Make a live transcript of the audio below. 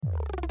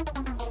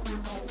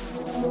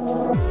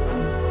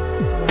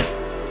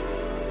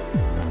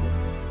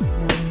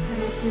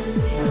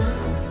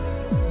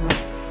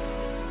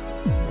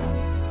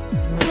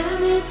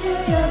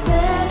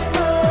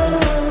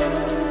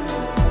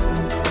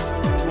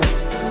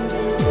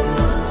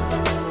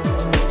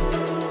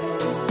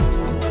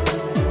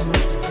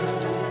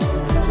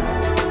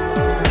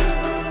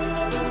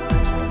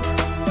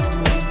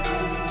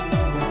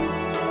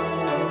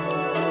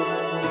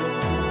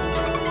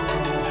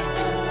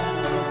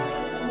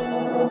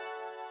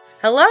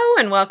Hello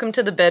and welcome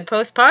to the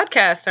Bedpost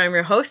Podcast. I'm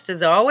your host,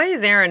 as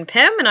always, Erin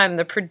Pym, and I'm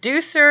the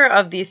producer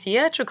of the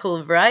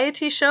theatrical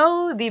variety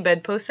show, The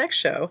Bedpost Sex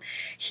Show.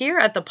 Here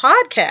at the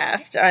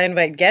podcast, I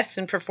invite guests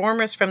and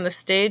performers from the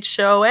stage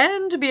show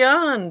and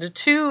beyond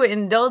to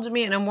indulge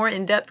me in a more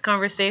in-depth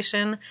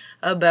conversation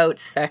about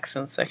sex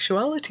and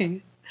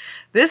sexuality.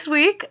 This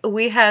week,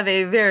 we have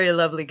a very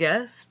lovely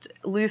guest,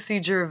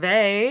 Lucy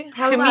Gervais,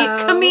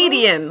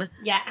 comedian.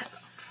 Yes.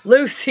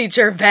 Lucy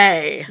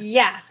Gervais.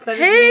 Yes, that is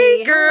Hey,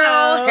 me.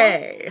 girl. Hello.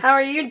 Hey. How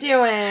are you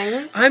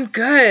doing? I'm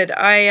good.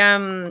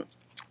 I'm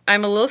a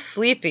little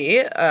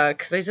sleepy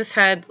because I just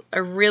had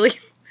a really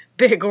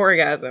big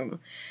orgasm,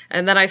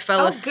 and then I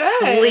fell asleep.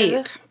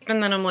 Good.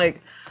 And then I'm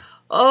like,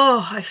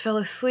 oh, I fell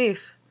asleep,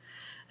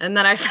 and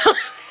then I fell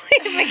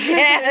asleep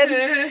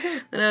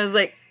again, and I was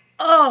like,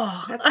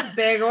 oh, That's a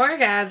big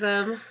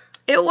orgasm.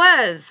 It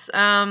was.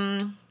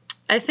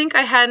 I think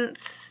I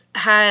hadn't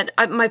had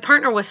my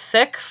partner was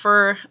sick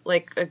for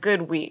like a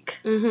good week.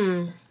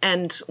 Mm-hmm.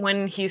 And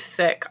when he's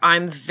sick,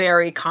 I'm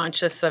very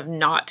conscious of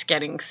not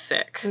getting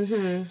sick.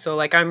 Mm-hmm. So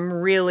like I'm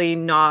really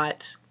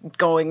not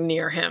going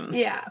near him.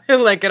 Yeah.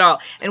 Like at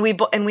all. And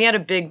we had a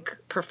big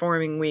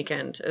performing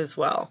weekend as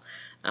well.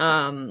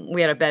 We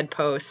had a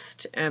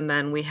bedpost, and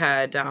then we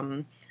had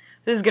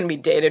this is going to be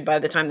dated by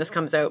the time this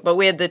comes out, but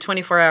we had the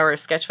 24-hour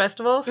sketch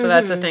festival. So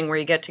that's a thing where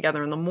you get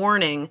together in the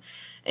morning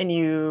and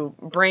you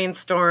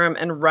brainstorm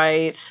and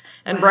write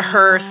and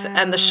rehearse,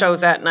 and the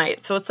show's at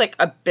night. So it's like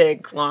a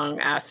big,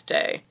 long-ass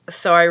day.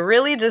 So I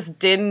really just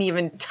didn't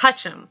even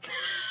touch him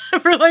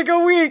for like a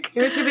week.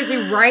 You were too busy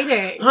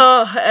writing.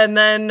 Oh, and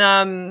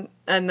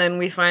then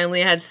we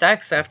finally had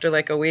sex after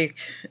like a week,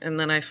 and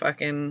then I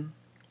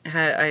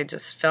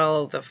just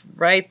fell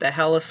the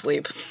hell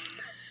asleep.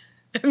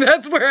 And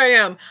that's where I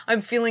am.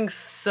 I'm feeling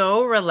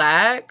so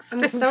relaxed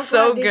and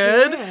so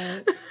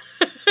good.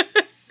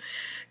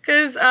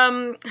 Because,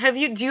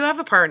 do you have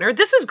a partner?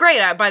 This is great,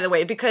 by the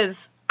way,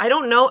 because I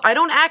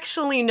don't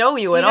actually know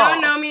you at all. You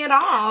don't know me at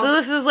all. So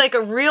this is like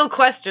a real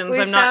question. We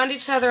found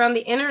each other on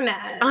the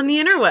internet. On the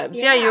interwebs.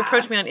 Yeah, you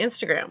approached me on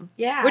Instagram.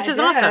 Yeah, which is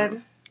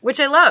awesome. Which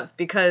I love,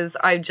 because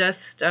I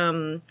just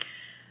got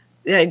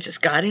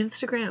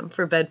Instagram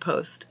for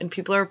Bedpost, and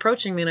people are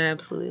approaching me, and I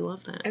absolutely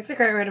love that. It's a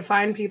great way to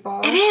find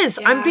people. It is.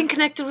 Yeah. I'm being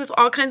connected with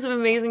all kinds of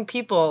amazing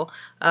people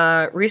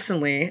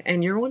recently,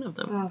 and you're one of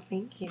them. Oh,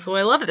 thank you. So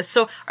I love this.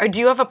 So, do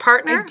you have a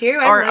partner? I do.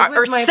 I live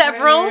with my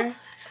several?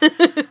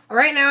 Partner.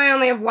 Right now, I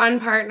only have one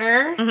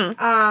partner.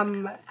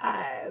 Mm-hmm.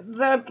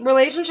 The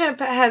relationship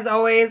has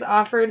always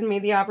offered me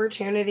the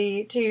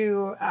opportunity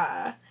to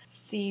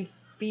see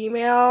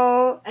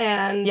female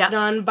and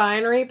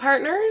non-binary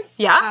partners.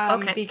 Yeah,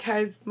 okay.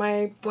 Because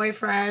my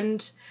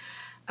boyfriend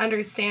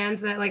understands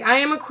that, like,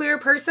 I am a queer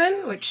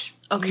person, which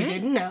you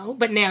didn't know,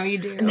 but now you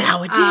do.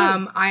 Now I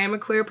do. I am a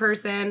queer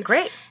person.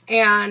 Great.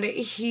 And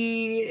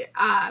he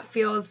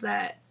feels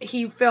that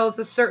he fills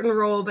a certain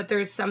role, but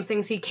there's some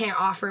things he can't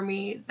offer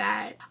me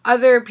that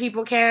other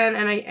people can,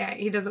 and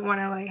he doesn't want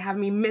to, like, have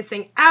me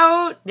missing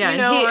out.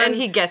 Yeah, and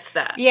he gets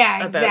that.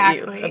 Yeah, about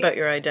exactly. you, about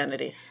your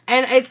identity.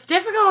 And it's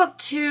difficult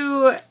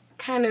to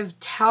kind of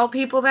tell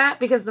people that,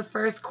 because the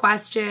first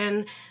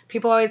question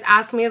people always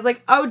ask me is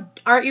like, oh,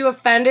 aren't you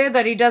offended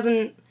that he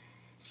doesn't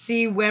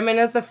see women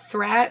as a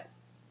threat?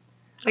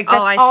 Like,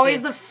 that's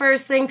always the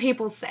first thing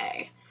people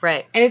say.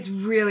 Right. And it's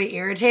really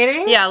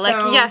irritating.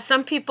 Yeah,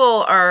 some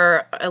people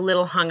are a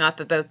little hung up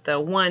about the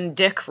one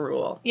dick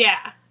rule.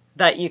 Yeah.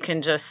 That you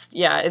can just,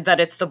 that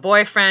it's the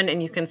boyfriend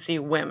and you can see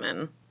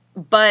women.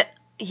 But,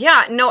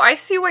 yeah, no, I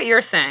see what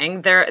you're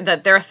saying.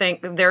 They're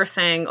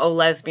saying, oh,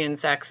 lesbian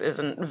sex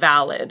isn't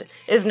valid,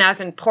 isn't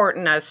as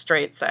important as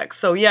straight sex.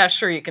 So, yeah,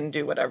 sure, you can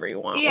do whatever you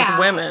want with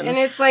women. And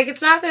it's like,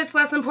 it's not that it's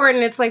less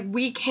important. It's like,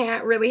 we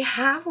can't really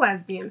have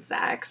lesbian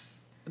sex.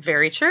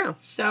 Very true.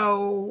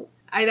 So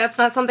that's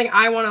not something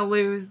I want to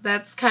lose.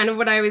 That's kind of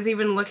what I was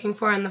even looking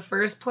for in the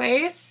first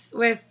place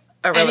with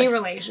any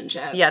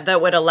relationship. Yeah,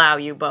 that would allow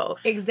you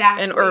both.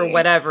 Exactly. Or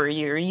whatever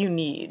you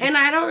need. And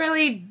I don't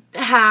really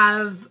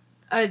have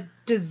a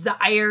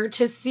desire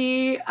to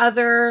see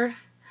other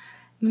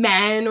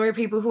men or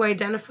people who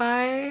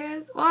identify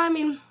as, well, I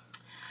mean,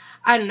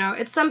 I don't know.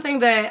 It's something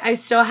that I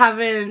still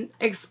haven't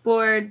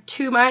explored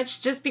too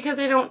much, just because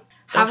I don't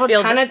have a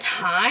ton of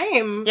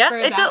time. Yeah, for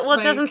it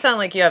doesn't sound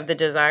like you have the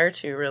desire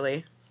to,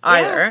 really,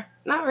 either.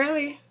 Not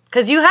really.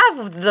 Because you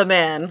have the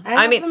man.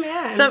 I mean, the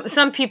man.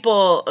 Some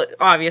people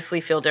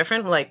obviously feel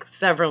different, like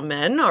several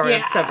men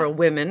or several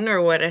women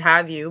or what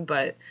have you,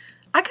 but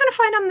I kind of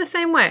find I'm the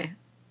same way.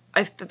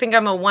 I think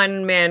I'm a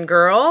one-man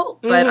girl,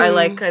 but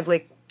I'd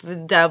like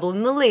dabble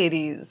in the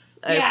ladies.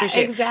 I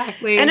appreciate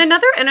exactly. And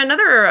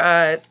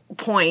another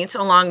point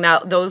along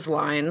those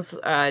lines,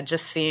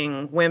 just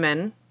seeing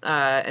women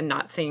and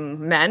not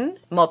seeing men,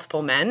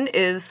 multiple men,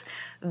 is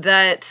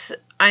that,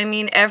 I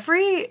mean,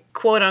 every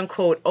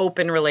quote-unquote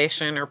open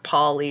relation or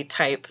poly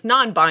type,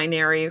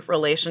 non-binary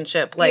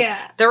relationship, like,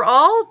 they're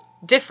all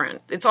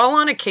different. It's all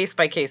on a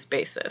case-by-case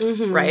basis,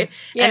 right?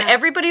 Yeah. And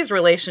everybody's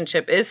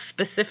relationship is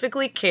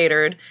specifically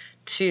catered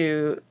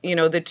to, you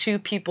know, the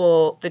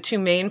two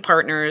main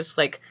partners,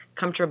 like,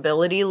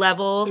 comfortability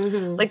level.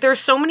 Like, there's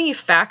so many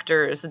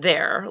factors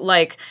there.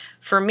 Like,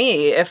 for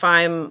me, if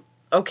I'm,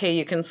 okay,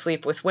 you can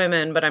sleep with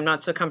women, but I'm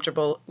not so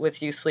comfortable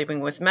with you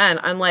sleeping with men,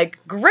 I'm like,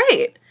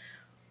 great.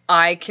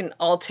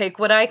 I'll take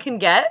what I can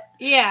get.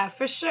 Yeah,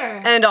 for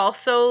sure. And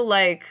also,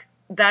 like,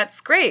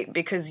 that's great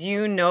because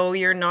you know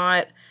he's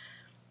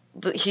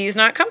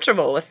not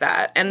comfortable with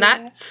that. And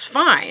that's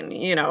fine,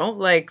 you know?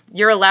 Like,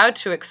 you're allowed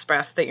to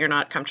express that you're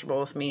not comfortable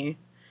with me.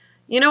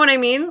 You know what I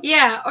mean?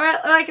 Yeah, or,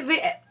 like,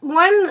 the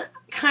one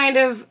kind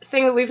of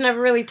thing that we've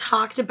never really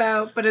talked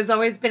about but has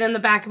always been in the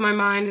back of my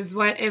mind is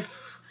what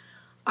if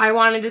I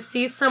wanted to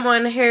see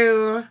someone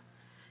who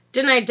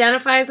didn't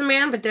identify as a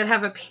man but did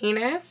have a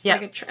penis,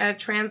 like a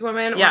trans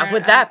woman. Yeah,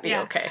 would that be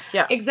okay?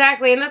 Yeah.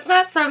 Exactly, and that's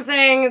not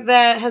something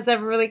that has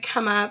ever really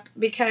come up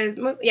because,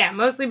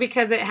 mostly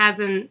because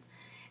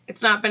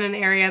it's not been an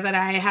area that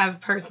I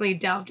have personally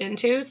delved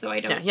into, so I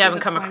don't. Yeah, you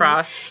haven't come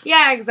across.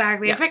 Yeah,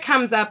 exactly. Yeah. If it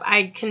comes up,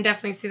 I can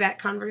definitely see that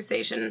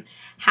conversation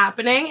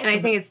happening, and I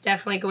think it's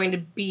definitely going to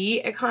be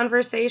a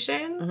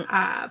conversation.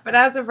 But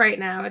as of right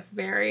now, it's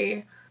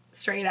very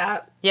straight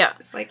up. Yeah.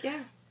 It's like,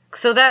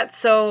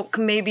 So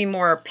maybe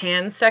more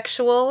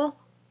pansexual,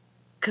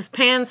 because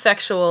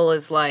pansexual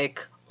is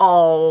like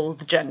all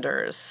the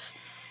genders.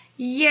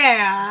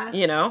 Yeah.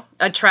 You know,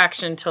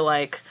 attraction to,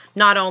 like,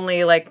 not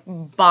only, like,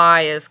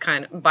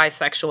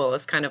 bisexual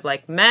is kind of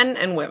like men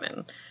and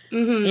women.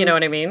 You know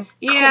what I mean?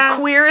 Yeah.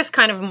 Queer is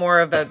kind of more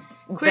of a...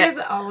 Queer is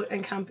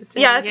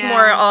all-encompassing. Yeah, it's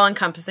more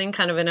all-encompassing,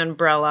 kind of an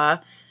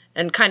umbrella,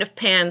 and kind of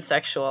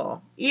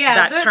pansexual.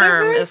 Yeah, that term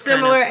they're very is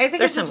similar. Kind of, I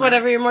think it's just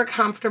whatever you're more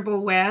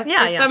comfortable with.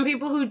 Yeah, There's some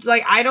people who,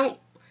 like,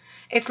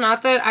 it's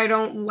not that I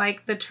don't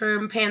like the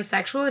term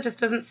pansexual, it just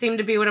doesn't seem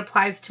to be what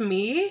applies to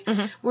me.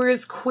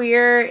 Whereas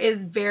queer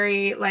is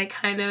very, like,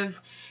 kind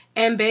of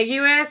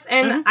ambiguous.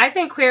 And I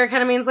think queer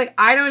kind of means, like,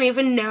 I don't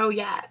even know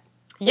yet.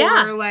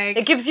 Yeah. Or, like,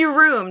 it gives you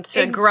room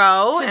to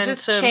grow to and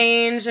just to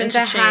change and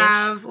to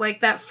have,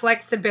 like, that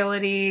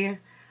flexibility.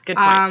 Good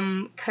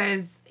point.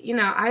 Because, you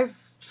know, I've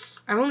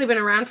only been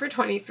around for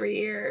 23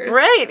 years.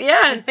 Right,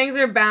 yeah. And things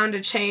are bound to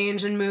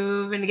change and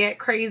move and get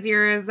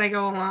crazier as they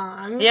go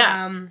along.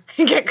 Yeah.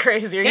 Get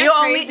crazier. You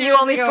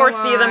only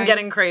foresee them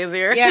getting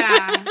crazier.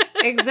 Yeah,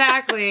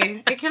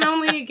 exactly. It can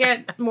only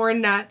get more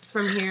nuts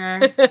from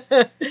here.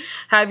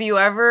 Have you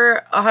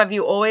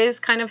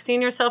always kind of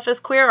seen yourself as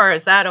queer, or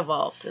has that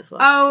evolved as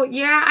well? Oh,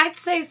 yeah, I'd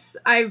say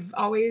I've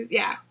always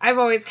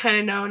kind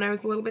of known I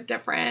was a little bit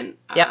different.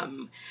 Yeah.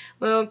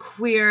 Little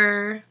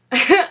queer.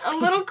 A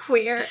little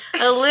queer.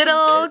 A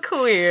little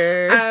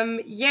queer.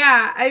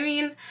 Yeah, I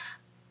mean,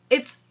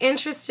 it's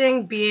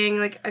interesting being,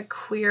 like, a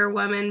queer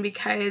woman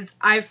because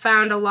I've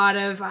found a lot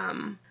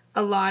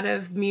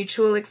of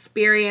mutual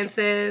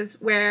experiences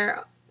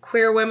where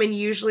queer women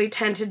usually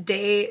tend to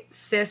date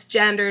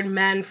cisgendered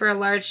men for a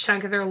large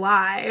chunk of their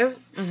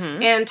lives.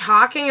 And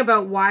talking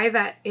about why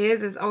that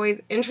is always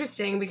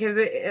interesting because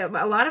a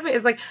lot of it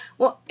is like,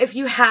 well, if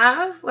you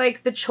have,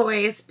 like, the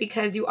choice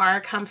because you are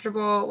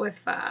comfortable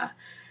with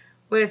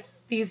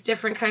these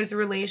different kinds of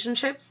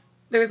relationships,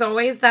 there's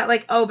always that,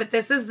 like, oh, but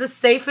this is the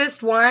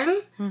safest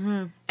one.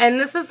 And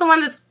this is the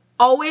one that's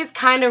always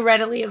kind of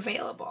readily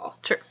available.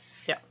 True.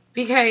 Yeah.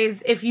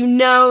 Because if you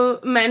know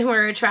men who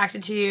are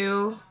attracted to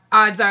you,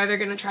 odds are they're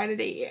going to try to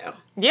date you.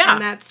 Yeah.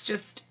 And that's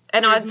just...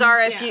 And odds are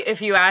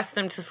if you ask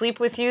them to sleep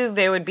with you,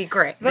 they would be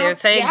great. They would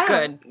say,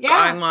 good,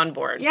 I'm on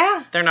board.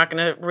 Yeah. They're not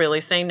going to really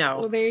say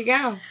no. Well, there you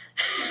go.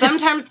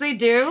 Sometimes they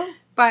do,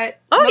 but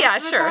But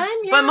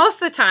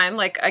most of the time,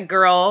 like, a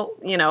girl,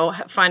 you know,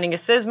 finding a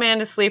cis man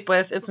to sleep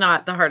with, it's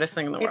not the hardest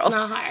thing in the world. It's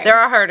not hard. There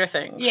are harder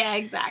things. Yeah,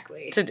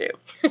 exactly. To do.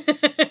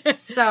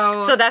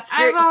 So that's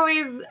I've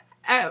always...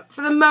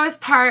 for the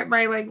most part,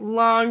 my, like,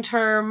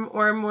 long-term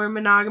or more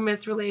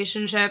monogamous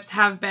relationships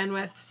have been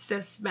with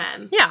cis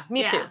men. Yeah,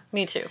 me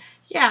too.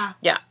 Yeah.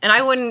 Yeah, and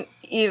I wouldn't...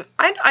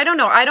 I don't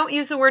know. I don't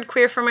use the word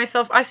queer for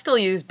myself. I still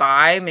use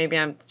bi. Maybe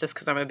I'm just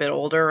because I'm a bit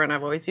older and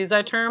I've always used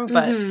that term.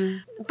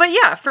 But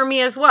yeah, for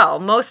me as well.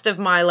 Most of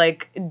my,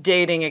 like,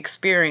 dating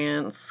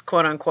experience,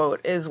 quote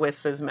unquote, is with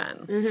cis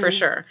men for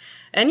sure.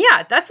 And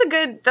yeah, that's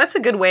a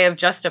good way of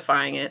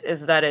justifying it.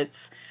 Is that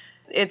it's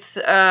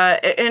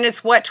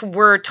what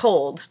we're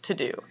told to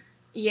do.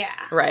 Yeah.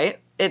 Right?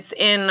 It's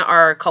in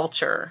our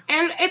culture.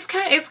 And it's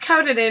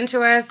coded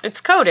into us.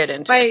 It's coded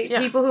into us, by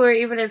people who are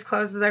even as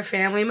close as our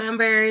family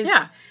members.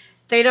 Yeah.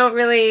 They don't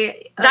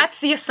really... That's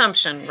the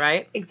assumption,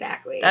 right?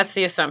 Exactly. That's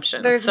the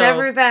assumption. There's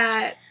never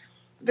that,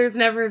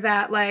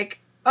 like,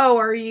 oh,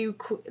 are you...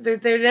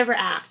 They never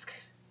ask.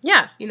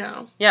 Yeah. You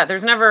know? Yeah,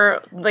 there's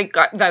never, like,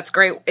 that's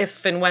great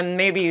if and when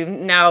maybe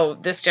now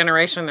this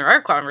generation there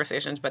are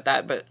conversations about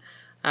that, but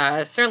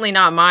certainly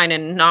not mine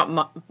and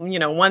not,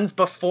 ones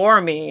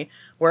before me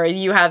where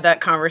you had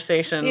that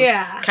conversation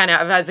kind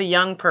of as a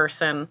young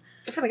person.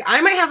 I feel like I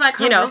might have that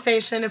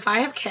conversation if I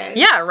have kids.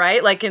 Yeah,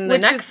 right? Like in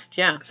the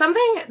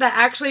something that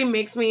actually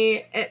makes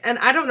me, and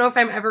I don't know if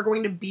I'm ever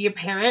going to be a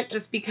parent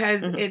just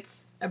because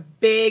it's a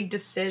big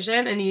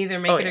decision and you either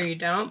make it or you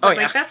don't.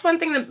 But that's one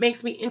thing that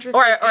makes me interested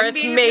or in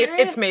it's being made a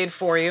parent. It's made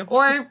for you.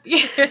 Or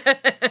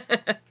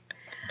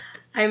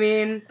I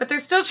mean, but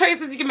there's still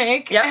choices you can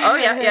make. Yeah. Oh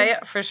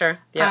yeah, for sure.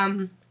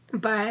 Yeah.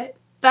 But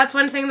that's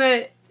one thing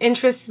that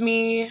interests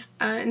me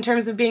in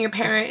terms of being a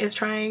parent is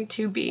trying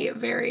to be a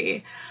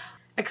very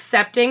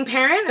accepting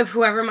parent of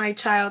whoever my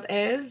child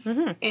is,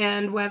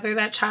 and whether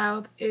that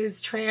child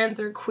is trans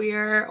or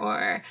queer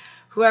or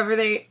whoever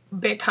they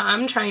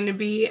become, trying to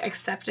be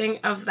accepting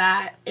of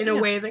that in a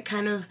way that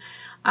kind of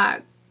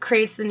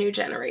creates the new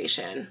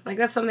generation. Like,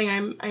 that's something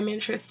I'm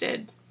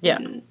interested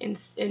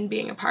in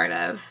being a part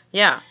of.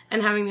 Yeah.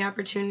 And having the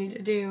opportunity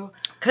to do.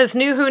 Because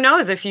who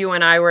knows if you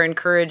and I were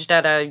encouraged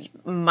at a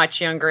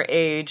much younger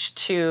age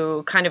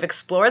to kind of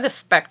explore the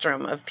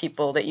spectrum of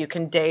people that you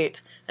can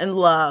date and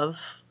love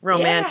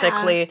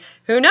romantically. Yeah.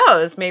 Who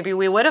knows? Maybe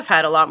we would have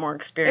had a lot more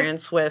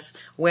experience with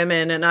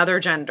women and other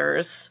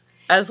genders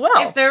as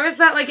well. If there was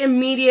that, like,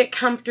 immediate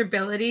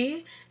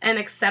comfortability and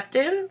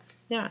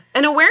acceptance. Yeah.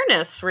 And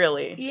awareness,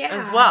 really,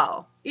 as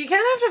well. You kind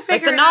of have to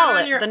figure it out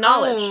on your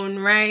own,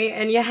 right?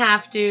 And you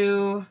have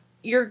to...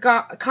 You're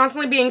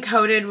constantly being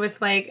coded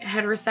with, like,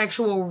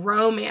 heterosexual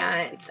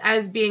romance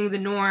as being the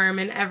norm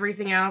and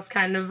everything else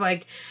kind of,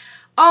 like,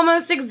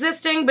 almost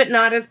existing but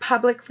not as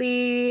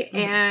publicly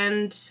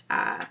and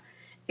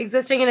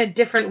existing in a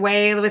different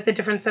way with a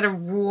different set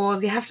of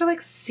rules. You have to,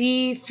 like,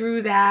 see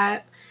through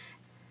that.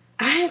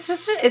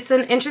 It's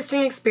an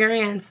interesting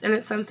experience, and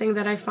it's something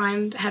that I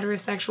find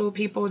heterosexual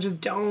people just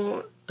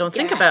don't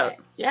think about.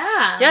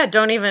 Yeah. Yeah,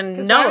 don't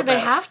even know about. They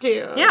have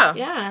to.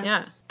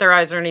 Yeah. Their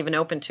eyes aren't even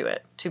open to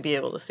it, to be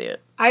able to see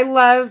it. I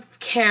love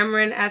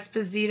Cameron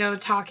Esposito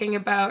talking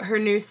about her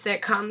new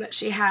sitcom that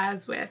she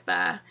has with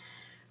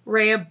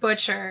Rhea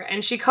Butcher,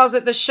 and she calls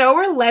it The Show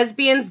Where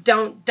Lesbians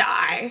Don't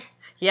Die.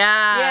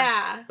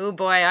 Yeah. Oh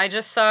boy, I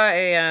just saw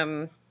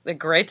a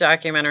great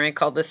documentary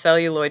called The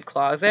Celluloid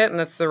Closet,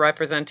 and it's the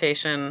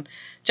representation,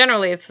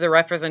 generally it's the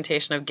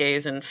representation of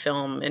gays in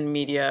film and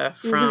media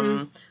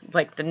from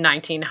like the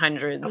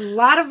 1900s. A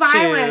lot of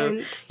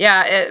violence.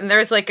 And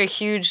there's like a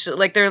huge,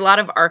 like there are a lot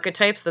of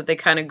archetypes that they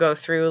kind of go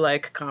through,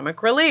 like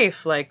comic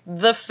relief, like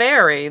the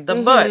fairy, the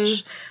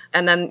butch,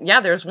 and then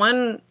there's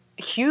one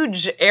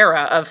huge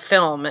era of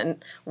film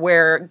and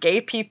where gay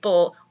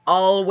people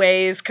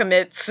always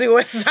commit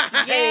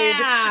suicide.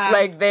 Yeah.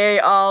 Like they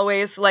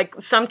always, like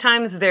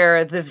sometimes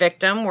they're the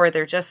victim where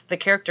they're just, the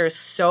character is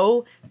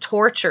so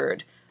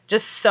tortured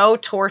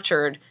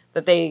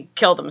that they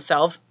kill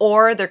themselves,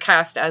 or they're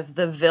cast as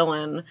the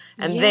villain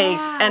and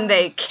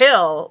they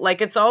kill.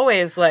 Like it's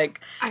always like,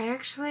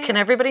 can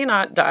everybody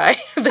not die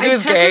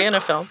who's gay in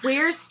a film?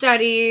 Queer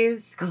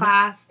studies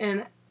class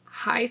in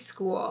high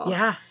school.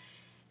 Yeah.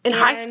 In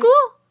high school?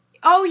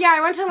 Oh, yeah, I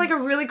went to, like, a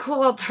really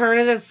cool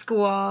alternative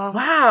school.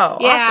 Wow,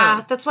 yeah,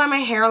 awesome. That's why my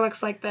hair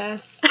looks like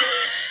this.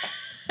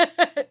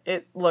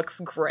 It looks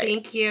great.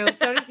 Thank you.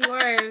 So does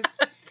yours.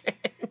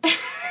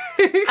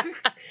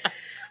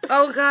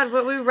 Oh, God,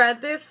 but we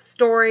read this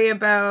story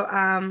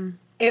about,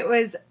 it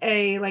was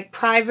a, like,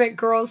 private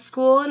girls'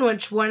 school in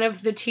which one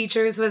of the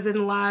teachers was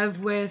in love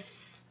with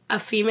a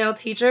female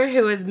teacher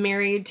who was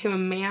married to a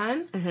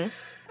man.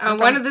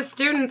 One of the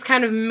students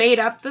kind of made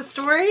up the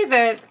story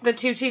that the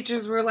two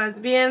teachers were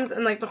lesbians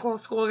and, like, the whole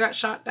school got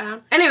shot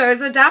down. Anyway, it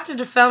was adapted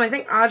to film. I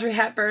think Audrey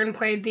Hepburn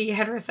played the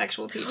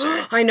heterosexual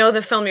teacher. I know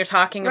the film you're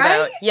talking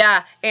about.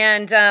 Yeah.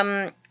 And,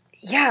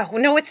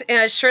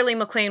 it's Shirley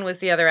MacLaine was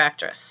the other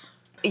actress.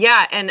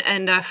 Yeah,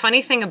 and a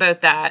funny thing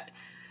about that,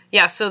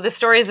 so the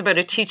story is about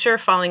a teacher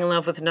falling in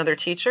love with another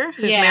teacher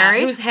who's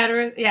married. Who's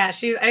hetero. Yeah,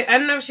 I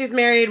don't know if she's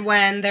married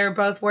when they're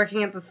both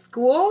working at the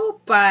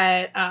school,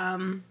 but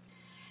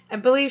I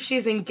believe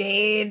she's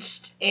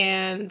engaged,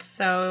 and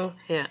so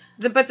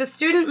but the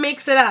student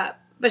makes it up,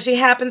 but she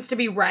happens to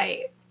be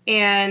right,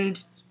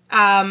 and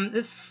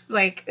this,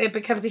 like, it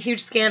becomes a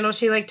huge scandal.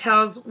 She, like,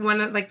 tells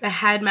one of, like, the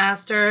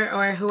headmaster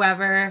or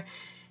whoever,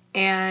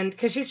 and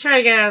because she's trying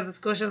to get out of the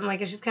school, she doesn't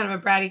like it. She's kind of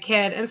a bratty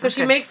kid, and so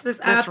she makes this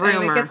up,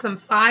 and it gets them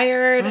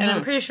fired, and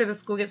I'm pretty sure the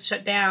school gets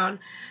shut down.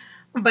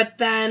 But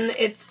then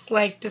it's,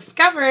 like,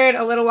 discovered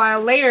a little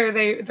while later,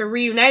 they're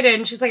reunited,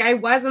 and she's like, I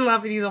was in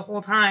love with you the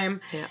whole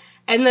time. Yeah.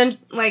 And then,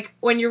 like,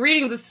 when you're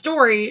reading the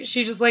story,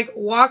 she just, like,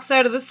 walks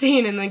out of the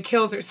scene and then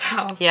kills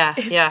herself. Yeah,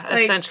 it's,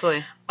 like,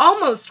 essentially.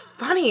 Almost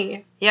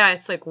funny. Yeah,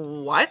 it's like,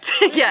 what?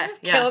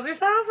 Kills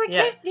herself? Like,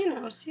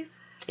 she's...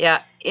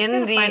 Yeah, she's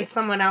gonna find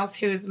someone else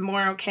who's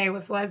more okay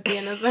with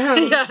lesbianism.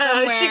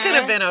 She could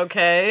have been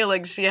okay.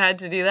 Like, she had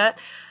to do that.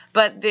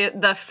 But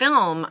the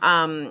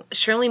film,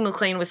 Shirley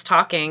MacLaine was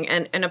talking,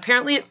 and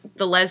apparently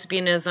the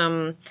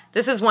lesbianism,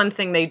 this is one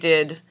thing they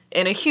did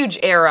in a huge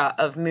era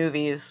of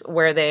movies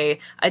where they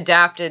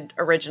adapted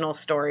original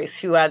stories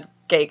who had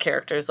gay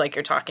characters like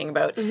you're talking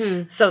about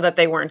so that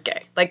they weren't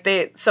gay.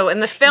 So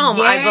in the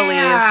film, I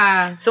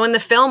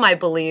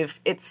believe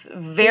it's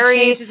very...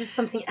 They changed it to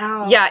something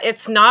else. Yeah,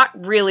 it's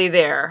not really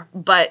there,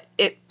 but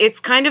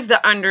it's kind of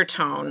the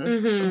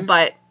undertone,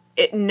 but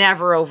it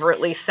never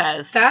overtly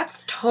says.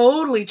 That's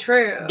totally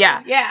true.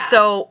 Yeah. Yeah.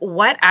 So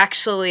what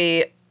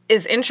actually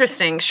is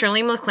interesting,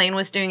 Shirley MacLaine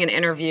was doing an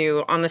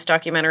interview on this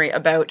documentary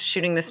about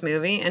shooting this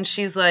movie, and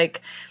she's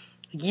like,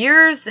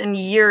 years and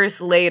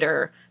years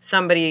later,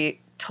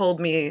 somebody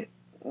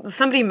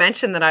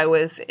mentioned that I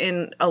was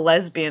in a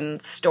lesbian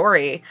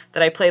story,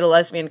 that I played a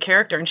lesbian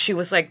character, and she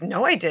was like,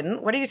 no, I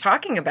didn't. What are you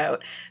talking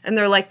about? And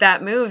they're like,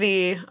 that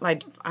movie,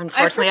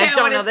 unfortunately, I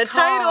don't know the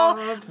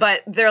title,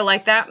 but they're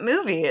like, that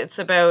movie, it's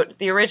about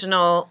the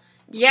original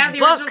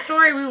original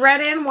story. We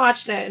read it and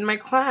watched it in my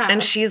class.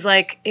 And she's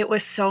like, it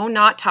was so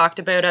not talked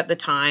about at the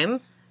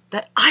time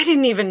that I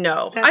didn't even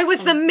know. I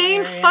was the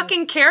main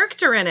fucking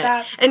character in it.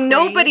 That's and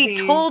nobody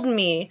crazy. told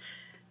me.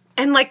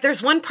 And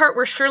there's one part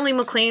where Shirley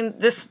MacLaine,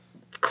 this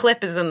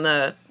clip is in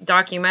the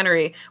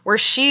documentary, where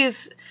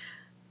it's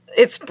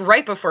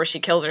right before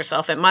she kills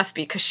herself, it must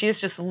be, because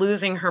she's just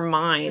losing her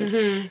mind.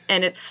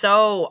 And it's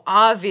so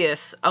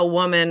obvious a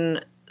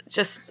woman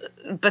just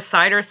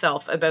beside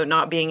herself about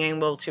not being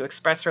able to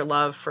express her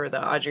love for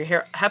the Audrey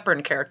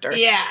Hepburn character.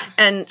 Yeah.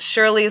 And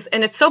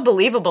and it's so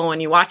believable when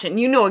you watch it, and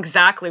you know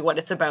exactly what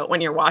it's about when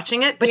you're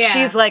watching it, but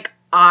she's like,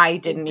 I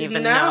didn't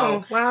even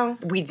know. Wow.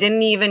 We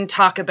didn't even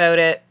talk about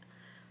it.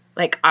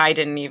 I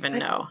didn't even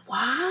know.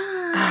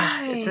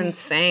 Why? It's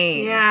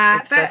insane. Yeah.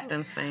 It's just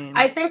insane.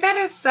 I think that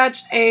is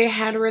such a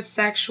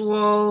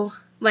heterosexual,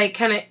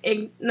 kind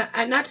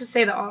of, not to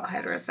say that all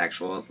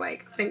heterosexuals,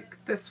 think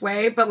this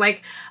way, but,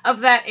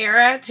 of that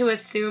era, to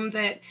assume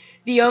that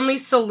the only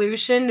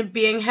solution to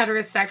being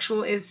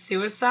heterosexual is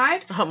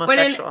suicide.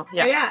 Homosexual,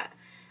 yeah.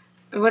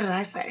 What did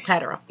I say?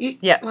 Hetero.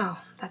 Yeah. Well,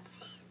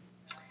 that's...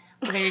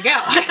 Well, there you go.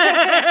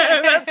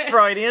 That's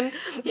Freudian.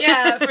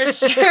 Yeah, for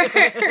sure.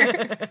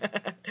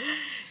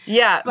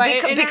 Yeah,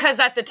 because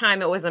at the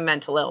time it was a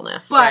mental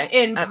illness. But right?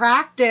 in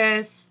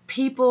practice,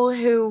 people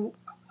who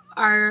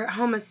are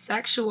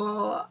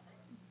homosexual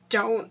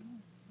don't...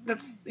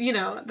 That's,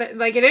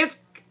 it is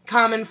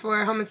common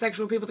for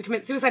homosexual people to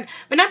commit suicide,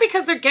 but not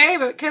because they're gay,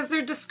 but because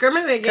they're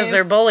discriminated against. Because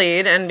they're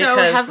bullied, and so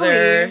because heavily.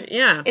 they're...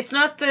 Yeah. It's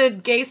not the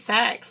gay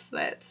sex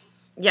that's...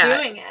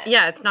 doing it.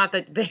 Yeah, it's not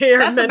that they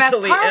are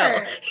mentally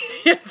ill.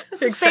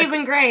 This is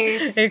saving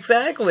grace.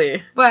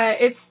 Exactly. But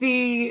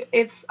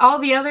it's all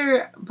the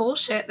other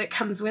bullshit that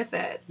comes with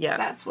it. Yeah.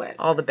 That's what.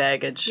 All the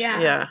baggage.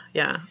 Yeah.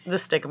 Yeah. The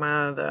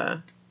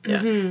stigma,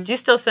 Do you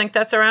still think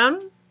that's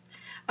around?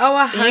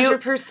 Oh,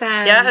 100%.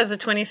 Yeah, as a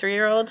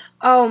 23-year-old?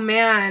 Oh,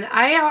 man.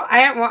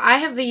 I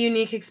have the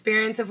unique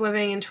experience of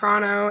living in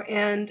Toronto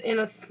and in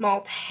a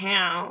small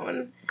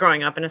town.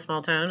 Growing up in a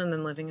small town and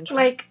then living in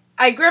Toronto?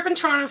 I grew up in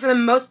Toronto for the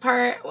most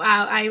part.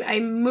 I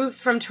moved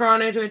from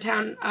Toronto to a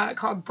town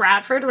called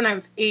Bradford when I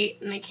was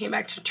 8, and I came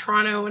back to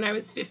Toronto when I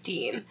was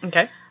 15.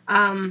 Okay.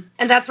 And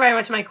that's where I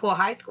went to my cool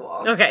high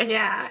school. Okay.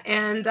 Yeah,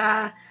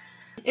 and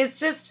it's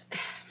just...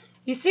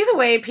 You see the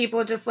way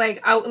people just,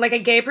 a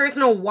gay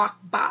person will walk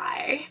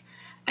by,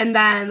 and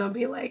then they'll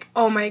be like,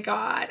 oh my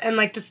god, and,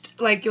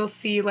 you'll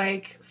see,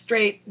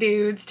 straight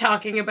dudes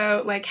talking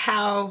about,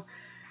 how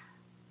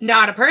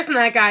not a person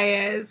that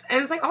guy is,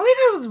 and it's all he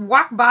did was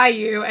walk by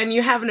you, and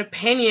you have an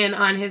opinion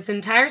on his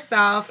entire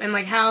self, and,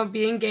 how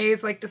being gay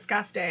is,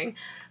 disgusting.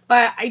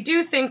 But I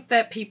do think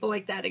that people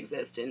like that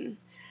exist in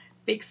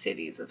big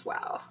cities as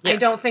well. Yeah. I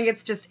don't think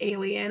it's just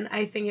alien.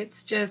 I think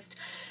it's just...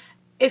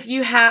 If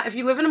you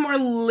live in a more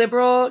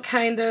liberal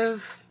kind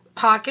of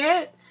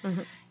pocket,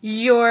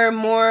 you're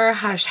more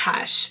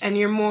hush-hush, and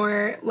you're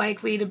more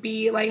likely to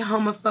be,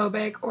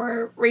 homophobic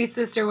or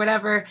racist or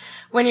whatever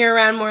when you're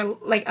around more,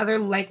 other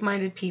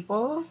like-minded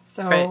people.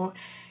 So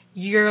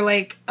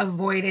you're,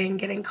 avoiding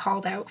getting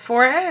called out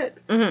for it.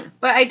 Mm-hmm.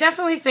 But I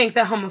definitely think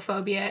that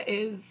homophobia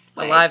is,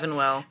 alive and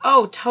well.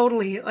 Oh,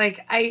 totally.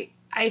 I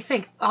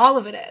think all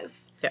of it is.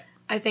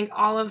 I think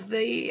all of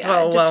the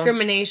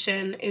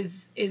discrimination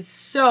is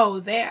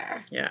so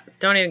there. Yeah.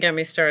 Don't even get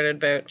me started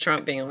about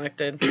Trump being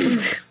elected.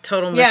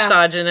 Total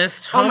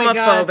misogynist, homophobic. Oh my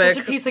God, such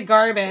a piece of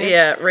garbage.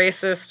 Yeah,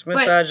 racist,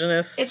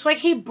 misogynist. But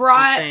it's he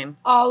brought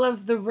all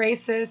of the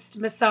racist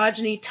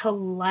misogyny to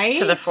light.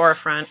 To the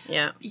forefront,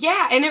 yeah.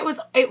 Yeah, and it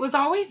was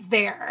always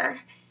there.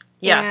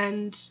 Yeah.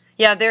 And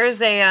yeah,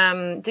 there's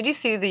a did you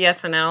see the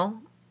SNL?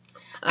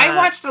 I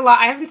watched a lot.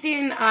 I haven't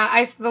seen.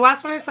 The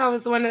last one I saw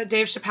was the one that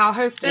Dave Chappelle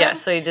hosted. Yeah,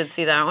 so you did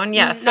see that one.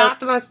 Yeah, not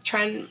the most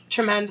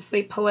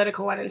tremendously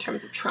political one in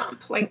terms of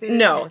Trump.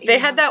 They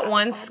had that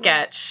one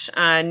sketch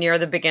near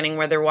the beginning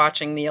where they're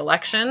watching the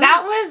election.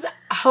 That was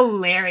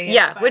hilarious.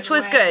 Yeah, by which the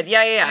was way. good.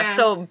 Yeah.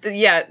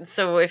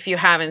 So if you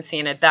haven't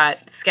seen it,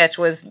 that sketch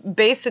was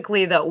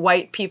basically that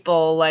white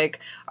people like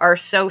are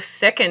so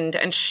sickened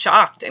and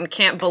shocked and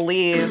can't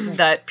believe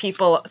that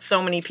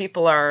so many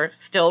people are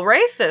still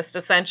racist,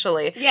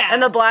 essentially. Yeah.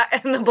 And the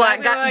black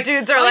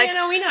dudes are like,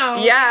 we know.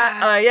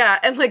 Yeah.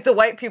 And like the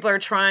white people are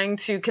trying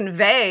to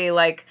convey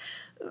like,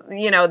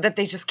 that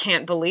they just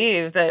can't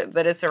believe that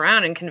it's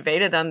around, and convey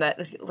to them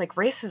that like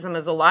racism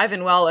is alive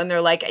and well, and they're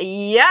like,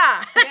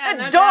 yeah,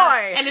 no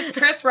doy. And it's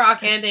Chris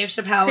Rock and Dave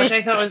Chappelle, which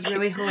I thought was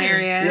really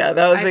hilarious. Yeah,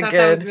 that was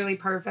that was really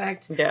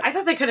perfect. Yeah. I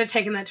thought they could have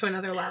taken that to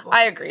another level.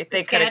 I agree.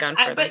 They could have gone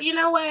further. But you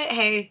know what?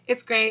 Hey,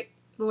 it's great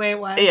the way it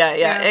was. Yeah.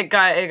 It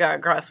got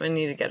across when it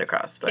needed to get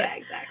across. But yeah,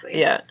 exactly.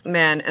 Yeah,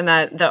 man, and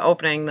the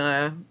opening,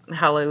 the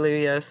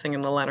Hallelujah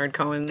singing the Leonard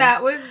Cohen.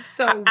 That was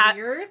so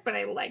weird, but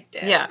I liked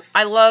it. Yeah,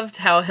 I loved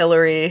how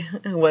Hillary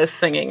was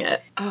singing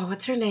it. Oh,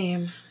 what's her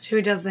name?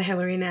 Who does the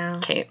Hillary now?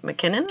 Kate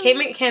McKinnon? Kate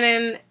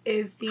McKinnon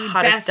is the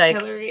hottest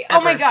best Hillary. Ever.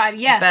 Oh my god,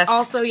 yes. Best.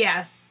 Also,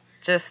 yes.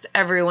 Just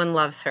everyone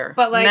loves her.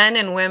 But like, men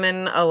and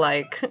women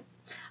alike.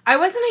 I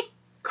wasn't a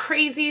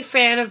crazy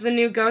fan of the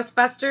new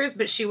Ghostbusters,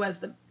 but she was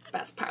the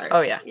best part.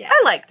 Oh, yeah.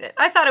 I liked it.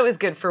 I thought it was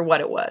good for what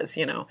it was,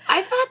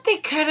 I thought they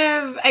could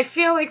have... I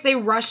feel like they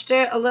rushed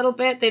it a little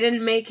bit. They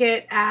didn't make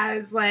it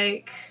as,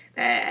 like...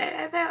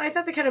 I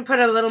thought they could have put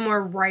a little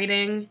more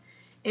writing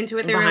into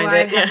it. They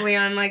relied heavily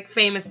on, like,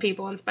 famous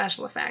people and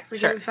special effects.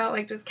 Like, it felt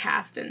like just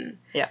cast and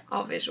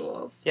all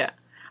visuals. Yeah.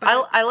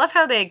 But I love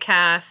how they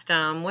cast...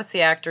 what's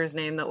the actor's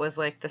name that was,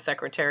 like, the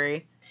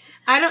secretary?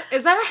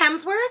 Is that a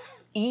Hemsworth?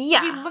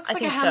 Yeah, he looks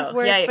like a Hemsworth.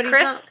 So. Yeah, but Chris,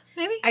 he's not,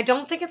 maybe? I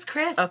don't think it's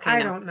Chris. Okay,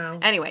 I don't know.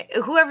 Anyway,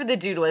 whoever the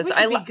dude was, we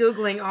could be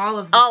googling all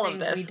of the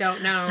things we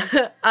don't know.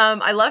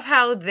 I love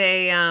how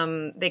they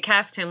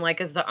cast him like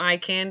as the eye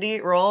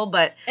candy role,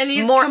 and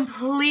he's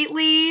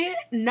completely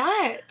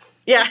nuts.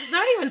 Yeah, he's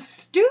not even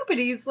stupid.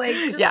 He's like,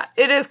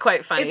 it is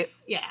quite funny.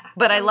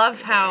 But I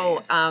love how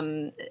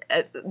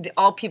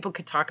all people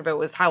could talk about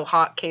was how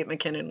hot Kate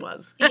McKinnon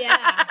was.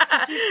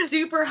 Yeah, she's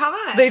super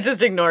hot. They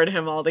just ignored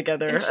him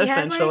altogether,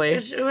 essentially.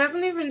 It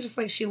wasn't even just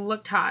like she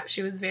looked hot.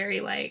 She was very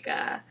like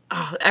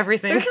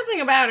everything. There's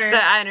something about her.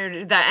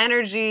 The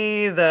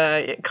energy,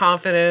 the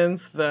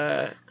confidence,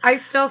 I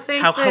still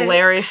think how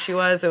hilarious she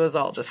was. It was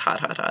all just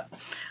hot.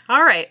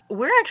 All right,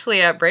 we're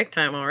actually at break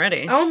time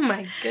already. Oh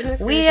my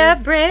goodness. We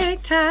at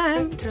break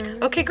time.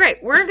 Okay, great.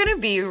 We're gonna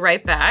be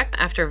right back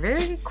after a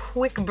very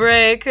quick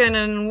break and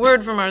a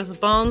word from our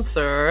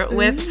sponsor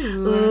with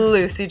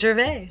Lucy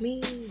Gervais.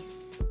 Me.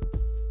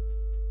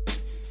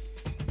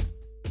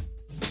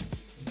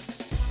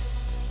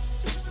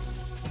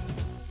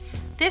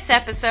 This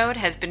episode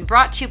has been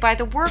brought to you by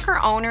the worker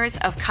owners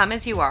of Come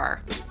As You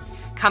Are.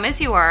 Come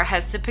As You Are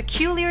has the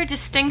peculiar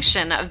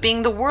distinction of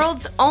being the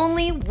world's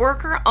only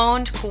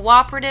worker-owned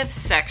cooperative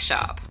sex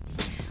shop.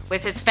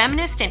 With its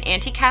feminist and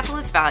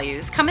anti-capitalist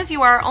values, Come As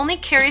You Are only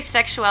carries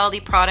sexuality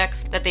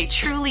products that they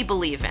truly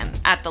believe in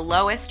at the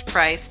lowest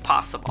price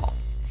possible.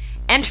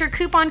 Enter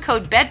coupon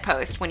code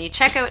BEDPOST when you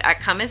check out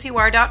at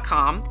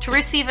comeasyouare.com to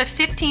receive a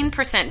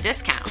 15%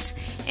 discount.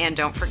 And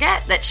don't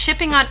forget that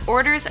shipping on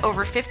orders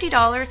over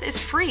 $50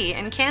 is free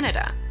in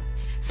Canada.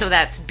 So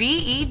that's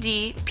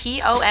BEDPOST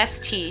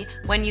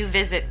when you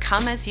visit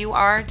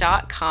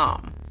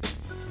comeasyouare.com.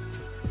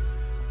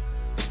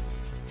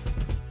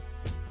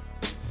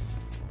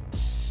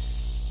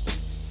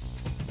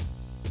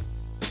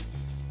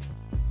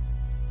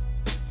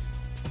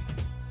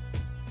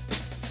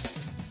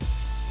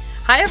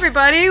 Hi,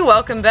 everybody.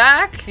 Welcome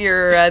back.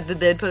 You're at the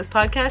Bedpost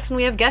Podcast, and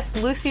we have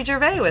guest Lucy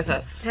Gervais with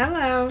us.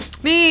 Hello.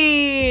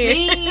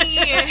 Me.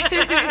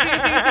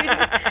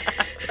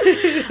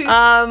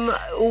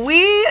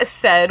 We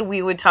said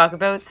we would talk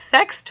about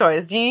sex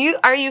toys.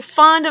 Are you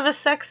fond of a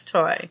sex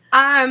toy?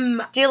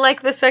 Do you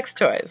like the sex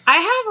toys? I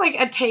have like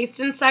a taste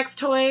in sex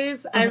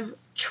toys. I've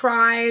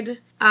tried.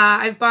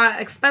 I've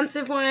bought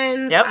expensive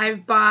ones. Yep.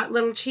 I've bought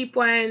little cheap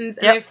ones.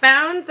 And I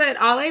found that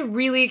all I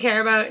really care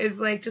about is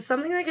like just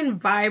something that can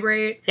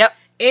vibrate. Yep.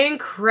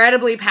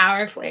 Incredibly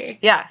powerfully.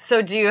 Yeah.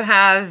 So do you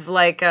have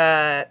like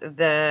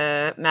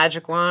the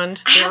magic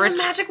wand? I have a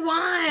magic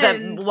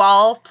wand. The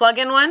wall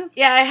plug-in one?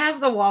 Yeah, I have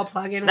the wall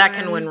plug-in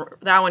that one.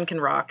 That one can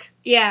rock.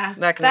 Yeah.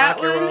 That can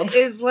rock your world. That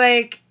one is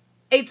like,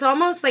 it's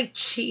almost like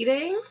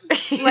cheating.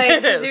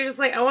 Like, because you're just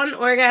like, I want an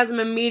orgasm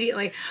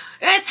immediately.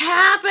 It's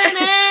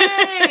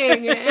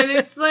happening! And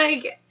it's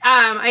like,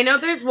 I know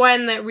there's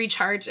one that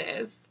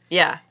recharges.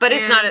 Yeah, but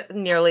it's not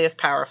nearly as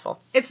powerful.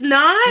 It's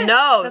not?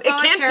 No, That's it all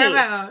can't I care be.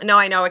 About. No,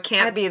 I know it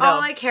can't be though.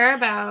 All I care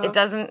about. It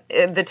doesn't.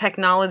 The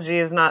technology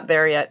is not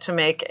there yet to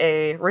make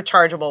a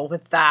rechargeable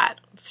with that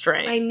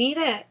strength. I need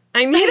it.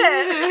 I need it.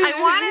 I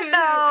want it though.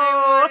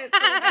 I want it so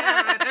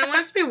bad. I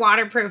want it to be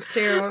waterproof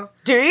too.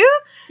 Do you?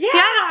 Yeah. See,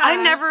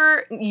 I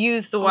never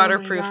used the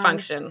waterproof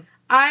function.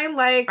 I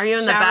like Are you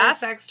in the bath?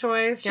 Sex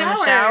toys. You're in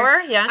the shower?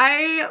 Yeah.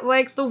 I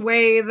like the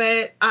way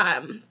that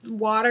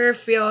water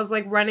feels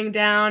like running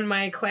down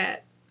my clit.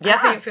 Yeah.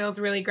 I think it feels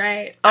really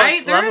great. Oh,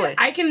 it's lovely.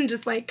 I can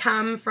just, like,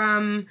 come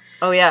from,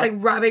 like,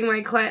 rubbing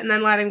my clit and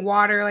then letting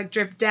water, like,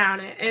 drip down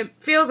it. It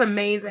feels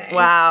amazing.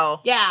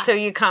 Wow. Yeah. So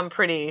you come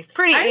pretty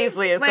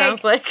easily, it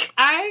sounds like.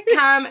 I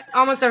come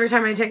almost every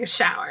time I take a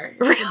shower.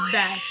 Really? It's the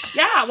best.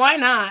 Yeah, why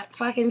not?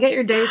 Fucking get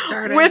your day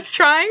started. With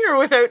trying or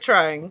without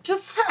trying?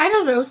 Just, I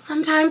don't know,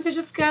 sometimes you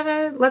just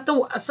gotta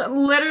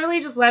literally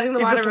just letting the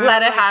water Just run.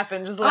 let it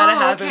happen. Just let it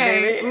happen,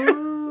 okay. baby.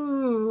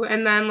 Ooh.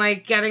 And then,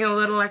 like, getting a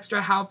little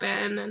extra help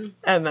in.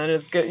 And then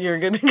it's good. You're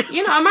good to go.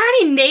 You know, I'm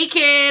already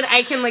naked.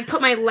 I can, like,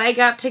 put my leg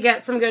up to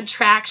get some good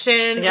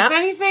traction. Yep. If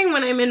anything,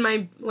 when I'm in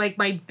my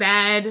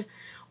bed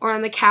or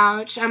on the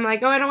couch, I'm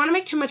like, oh, I don't want to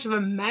make too much of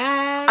a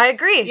mess. I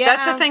agree. Yeah.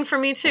 That's the thing for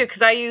me, too,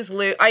 because I use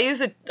lube. I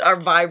use a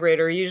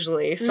vibrator,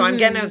 usually, so I'm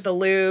getting out the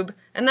lube.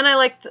 And then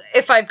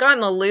if I've gotten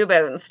the lube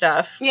out and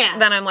stuff,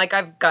 then I'm like,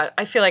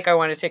 I feel like I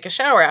want to take a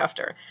shower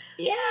after.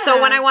 Yeah.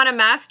 So when I want to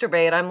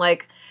masturbate, I'm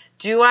like,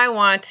 do I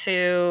want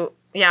to,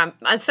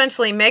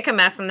 essentially make a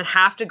mess and then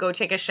have to go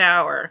take a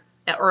shower?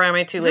 Or am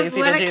I too lazy to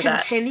do that? Just let it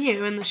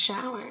continue in the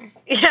shower.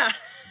 Yeah.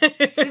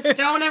 Just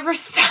don't ever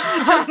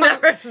stop. Just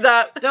never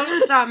stop.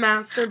 Don't stop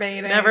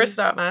masturbating. Never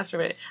stop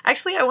masturbating.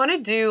 Actually, I want to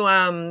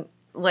do,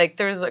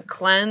 there's a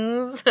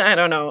cleanse. I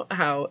don't know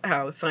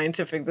how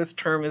scientific this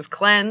term is,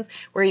 cleanse,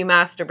 where you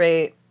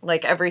masturbate,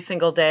 like, every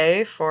single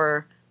day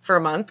for a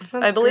month,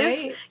 I believe.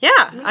 Great. Yeah.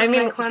 I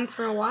mean, cleanse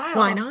for a while.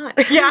 Why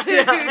not? Yeah,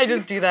 I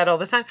just do that all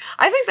the time.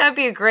 I think that'd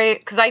be great,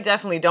 because I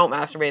definitely don't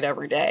masturbate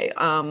every day.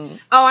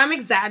 I'm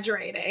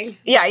exaggerating.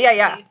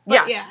 Yeah.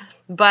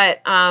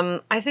 But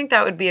I think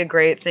that would be a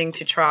great thing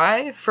to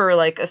try for,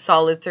 like, a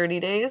solid 30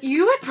 days.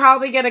 You would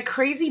probably get a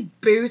crazy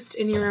boost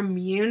in your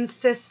immune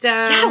system.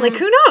 Yeah, like,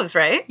 who knows,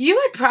 right? You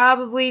would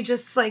probably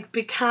just, like,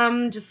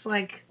 become just,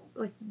 like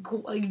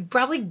you'd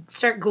probably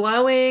start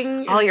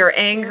glowing. All your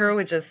anger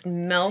would just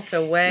melt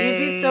away.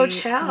 You'd be so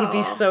chill. You'd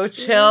be so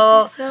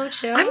chill.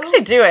 I'm going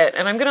to do it,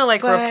 and I'm going to,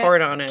 like,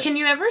 report on it. Can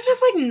you ever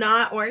just, like,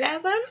 not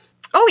orgasm?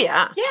 Oh,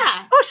 yeah.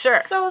 Yeah. Oh,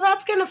 sure. So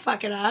that's going to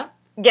fuck it up.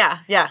 Yeah.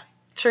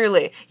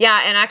 Truly. Yeah,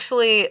 and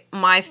actually,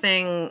 my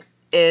thing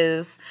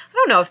is, I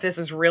don't know if this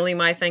is really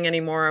my thing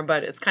anymore,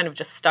 but it's kind of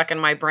just stuck in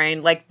my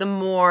brain. Like, the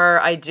more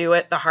I do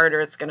it, the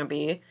harder it's going to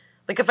be.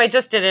 Like, if I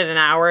just did it an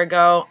hour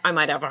ago, I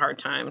might have a hard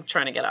time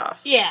trying to get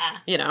off. Yeah.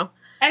 You know?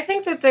 I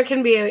think that there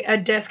can be a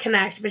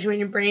disconnect between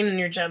your brain and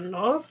your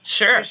genitals.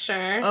 Sure. For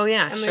sure. Oh,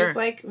 yeah, and sure. there's,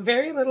 like,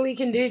 very little you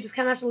can do. You just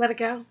kind of have to let it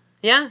go.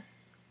 Yeah.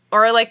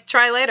 Or, like,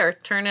 try later.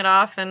 Turn it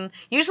off. And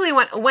usually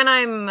when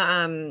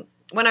I'm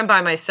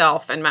by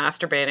myself and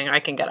masturbating, I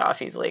can get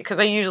off easily. Because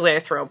I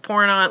throw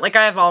porn on. Like,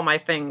 I have all my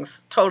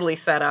things totally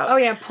set up. Oh,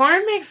 yeah.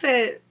 Porn makes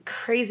it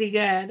crazy good.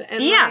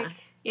 And yeah.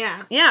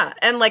 Yeah. Yeah.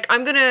 And, like,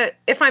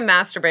 if I'm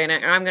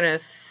masturbating, I'm going to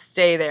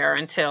stay there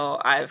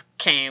until I've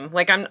came.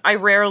 Like, I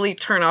rarely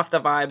turn off the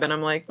vibe, and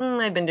I'm like,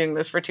 I've been doing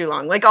this for too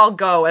long. Like, I'll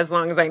go as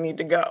long as I need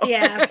to go.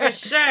 Yeah, for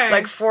sure.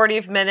 Like,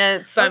 40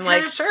 minutes, I'm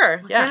like, sure.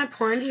 What yeah. kind of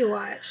porn do you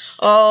watch?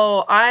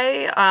 Oh,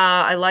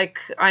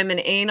 I'm an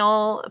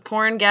anal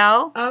porn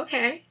gal.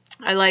 Okay.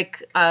 I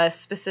like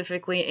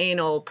specifically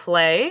anal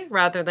play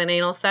rather than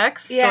anal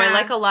sex. Yeah. So I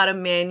like a lot of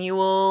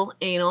manual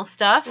anal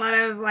stuff. A lot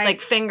of,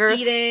 like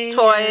fingers, eating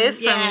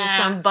toys, and,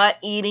 some butt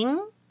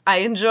eating. I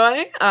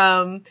enjoy.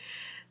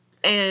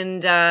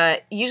 And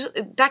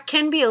usually that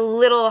can be a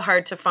little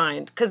hard to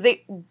find because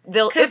if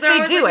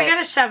they do it, you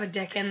gotta shove a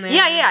dick in there.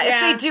 Yeah.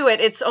 If they do it,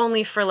 it's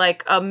only for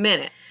like a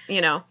minute. You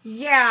know?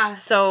 Yeah.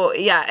 So,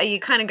 yeah, you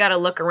kind of got to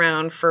look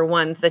around for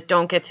ones that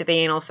don't get to the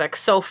anal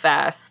sex so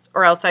fast,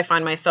 or else I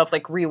find myself,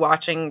 like,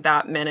 rewatching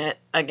that minute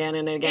again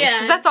and again. Yeah.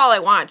 Because that's all I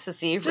want to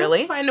see, really.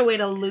 Just find a way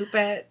to loop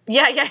it.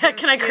 Yeah.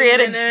 Can I create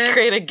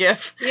a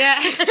GIF? Yeah.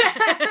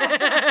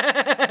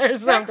 Or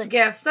something. Sex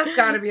GIFs. That's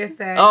got to be a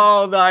thing.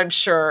 Oh, I'm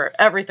sure.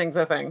 Everything's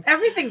a thing.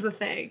 Everything's a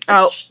thing.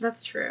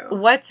 That's true.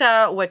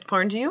 What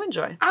porn do you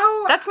enjoy?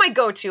 Oh. That's my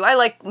go-to. I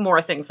like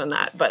more things than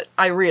that, but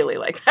I really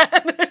like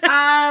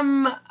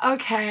that.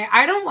 Okay.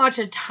 I don't watch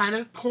a ton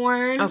of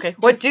porn. Okay.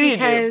 What do you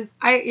do?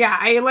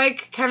 I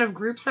like kind of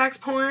group sex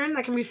porn.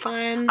 That can be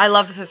fun. I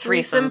love the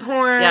threesomes.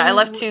 Porn. Yeah, I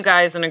love 2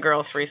 guys and a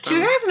girl threesome. 2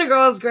 guys and a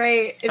girl is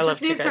great. It love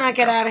just needs to not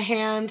get out of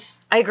hand.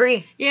 I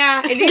agree.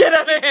 Yeah. It Get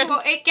out of hand.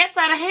 Well, it gets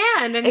out of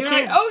hand, and you're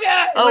like, oh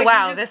god. Oh like,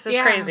 wow, this is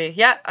crazy.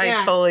 Yeah, I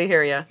totally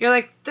hear you. You're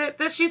like,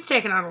 she's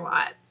taking on a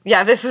lot.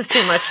 Yeah, this is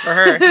too much for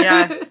her.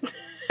 Yeah.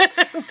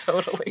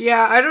 Totally.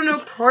 Yeah, I don't know.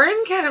 Porn,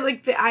 kind of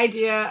like the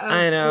idea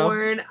of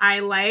porn I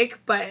like,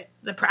 but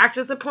the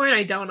practice of porn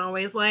I don't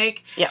always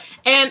like. Yeah.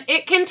 And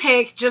it can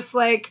take just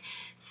like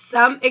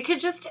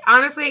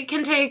it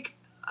can take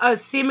a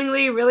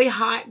seemingly really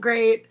hot,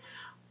 great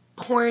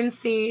porn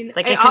scene.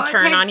 Like it can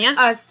turn on you?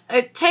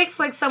 It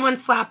takes like someone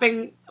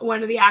slapping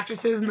one of the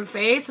actresses in the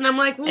face, and I'm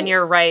like, well, and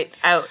you're right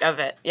out of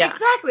it. Yeah.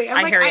 Exactly.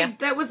 I hear you.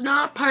 That was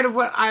not part of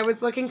what I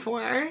was looking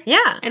for.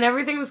 Yeah. And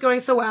everything was going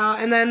so well,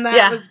 and then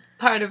that was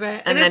part of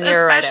it. And then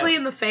you're especially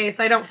in the face,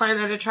 I don't find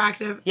that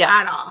attractive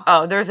at all.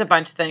 Oh, there's a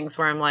bunch of things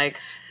where I'm like,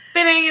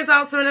 spinning is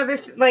also another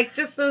like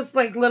just those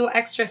like little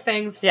extra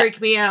things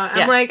freak me out.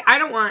 I'm like, I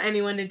don't want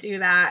anyone to do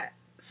that.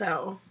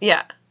 So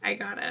Yeah. I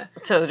gotta.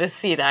 So just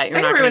see that. You're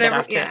I not can going to ruin get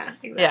off to yeah, it.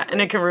 exactly. Yeah,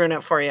 and it can ruin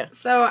it for you.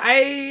 So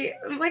I,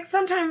 like,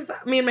 sometimes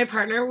me and my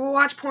partner will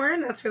watch porn.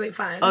 That's really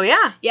fun. Oh,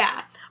 yeah?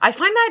 Yeah. I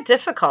find that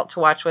difficult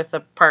to watch with a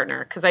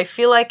partner because I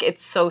feel like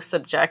it's so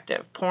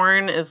subjective.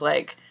 Porn is,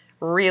 like,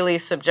 really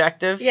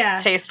subjective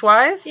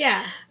taste-wise.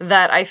 Yeah.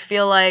 That I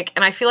feel like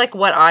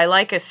what I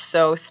like is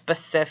so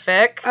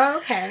specific. Oh,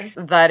 okay.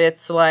 That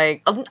it's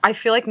like, I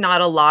feel like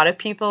not a lot of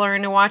people are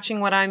into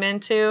watching what I'm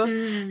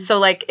into. So,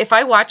 like, if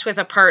I watch with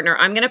a partner,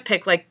 I'm going to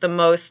pick, like, the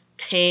most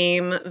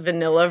tame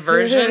vanilla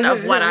version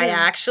of what I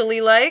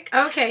actually like.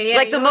 Okay, yeah.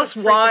 Like the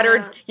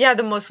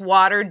most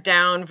watered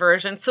down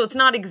version. So it's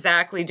not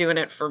exactly doing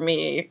it for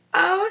me.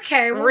 Oh,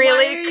 okay. Well,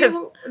 really? Because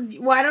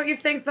why don't you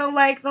think they'll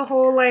like the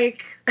whole,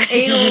 like,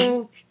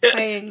 anal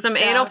playing some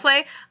stuff? Anal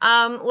play?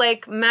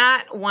 Like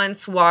Matt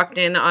once walked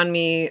in on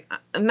me.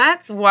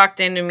 Matt's walked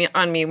into me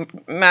on me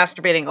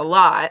masturbating a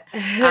lot,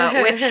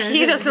 which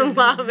he doesn't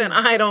love and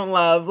I don't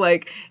love.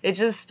 Like, it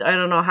just, I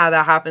don't know how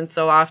that happens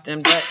so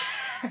often, but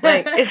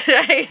like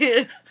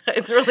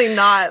it's really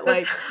not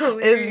like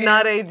it's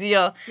not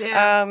ideal.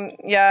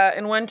 Yeah.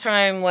 And one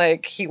time,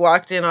 like, he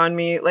walked in on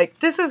me. Like,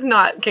 this is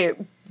not okay.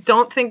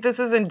 Don't think this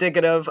is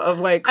indicative of,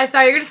 like, I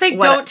thought you were gonna say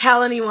don't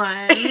tell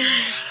anyone.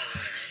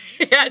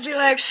 Yeah, be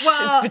like,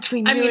 well, it's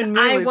between you and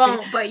me, I Lucy.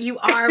 won't, but you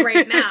are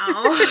right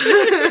now.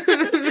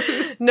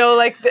 No,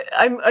 like,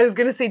 I was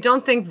going to say,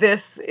 don't think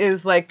this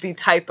is, like, the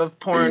type of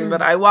porn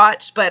that I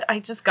watch, but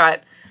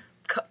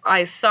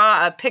I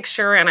saw a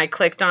picture and I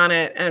clicked on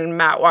it and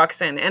Matt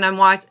walks in and I'm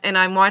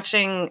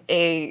watching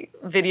a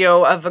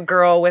video of a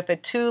girl with a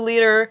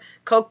 2-liter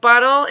Coke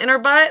bottle in her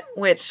butt,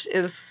 which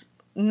is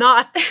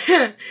not...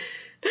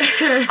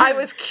 I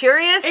was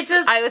curious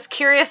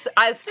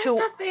as to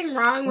nothing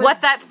wrong with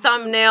what that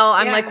thumbnail,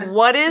 I'm like,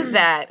 what is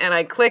that? And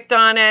I clicked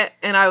on it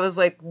and I was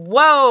like,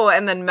 whoa.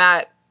 And then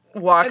Matt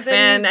walks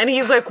in and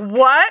he's like,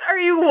 what are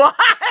you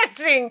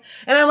watching?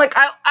 And I'm like,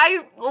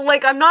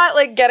 I'm not,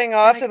 like, getting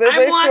off to this.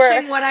 I'm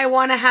watching what I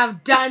want to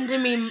have done to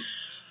me,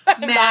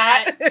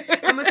 Matt. I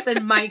almost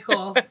said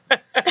Michael.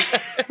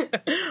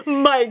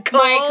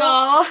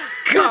 Michael.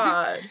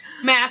 God.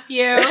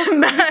 Matthew.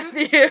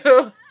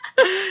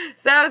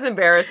 So that was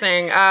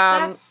embarrassing.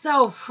 That's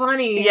so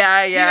funny.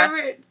 Yeah.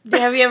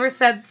 Have you ever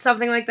said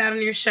something like that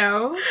on your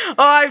show? Oh,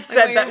 I've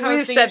said that.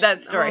 We've said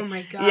that story. Oh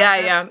my god.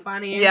 That's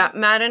funny. Yeah,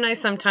 Matt and I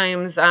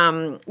sometimes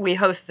we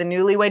host the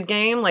Newlywed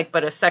Game, like,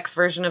 but a sex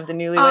version of the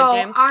Newlywed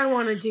Game. Oh, I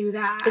want to do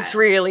that. It's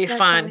really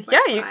fun.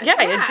 Like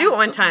You do it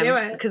one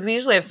time because we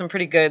usually have some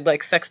pretty good,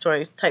 like, sex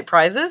toy type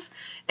prizes.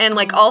 And,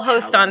 like, I'll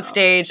host on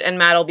stage and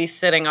Matt will be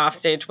sitting off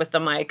stage with the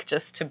mic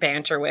just to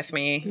banter with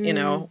me, you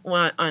know,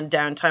 on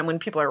downtime when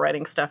people are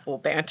writing stuff, we'll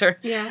banter.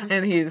 Yeah.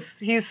 And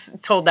he's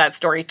told that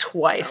story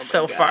twice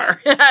so far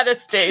at a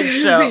stage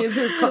show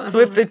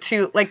with the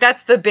 2. Like,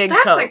 that's the big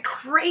That's Coke. a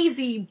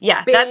crazy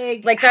big.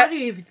 That's like how do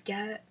you even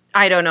get?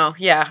 I don't know.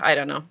 Yeah, I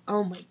don't know.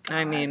 Oh my god.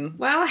 I mean,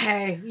 well,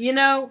 hey, you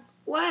know,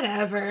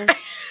 whatever.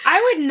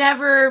 I would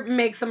never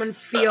make someone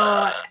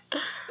feel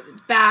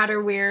bad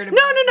or weird about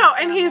no,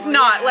 and he's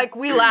not. Like,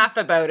 we laugh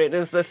about it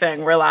is the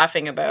thing. We're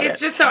laughing about it. It's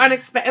just so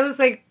unexpected. It was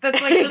like,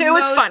 that's like the it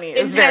was most funny.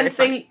 It was very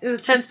funny.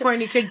 intense porn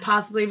you could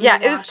possibly be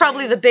it was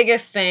probably the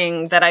biggest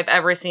thing that I've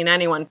ever seen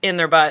anyone in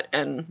their butt,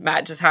 and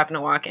Matt just happened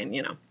to walk in,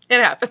 you know.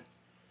 It happens.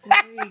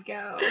 There you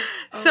go.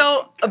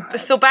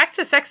 So back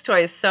to sex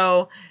toys.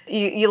 So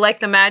you like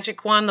the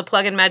magic wand, the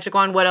plug-in magic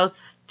wand. What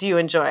else do you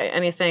enjoy?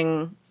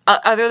 Anything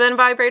other than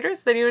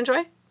vibrators that you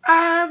enjoy?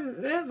 I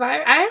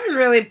haven't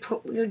really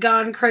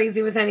gone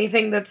crazy with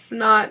anything that's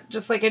not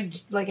just like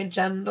a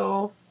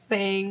genital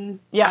thing.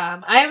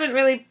 Yeah. I haven't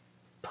really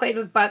played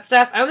with butt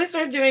stuff. I only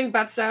started doing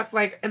butt stuff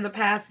like in the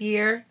past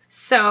year.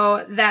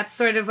 So that's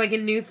sort of like a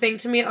new thing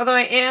to me. Although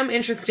I am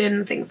interested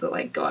in things that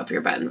like go up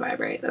your butt and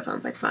vibrate. That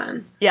sounds like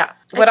fun. Yeah.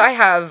 I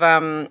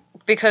have,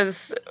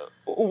 because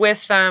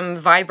with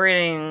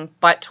vibrating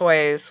butt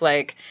toys,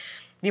 like,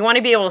 you want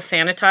to be able to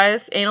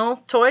sanitize anal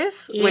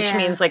toys, which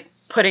means like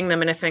putting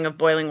them in a thing of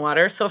boiling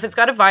water. So if it's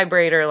got a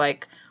vibrator,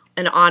 like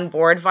an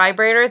onboard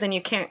vibrator, then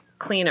you can't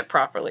clean it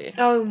properly.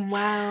 Oh,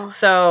 wow.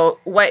 So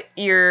what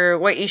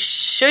you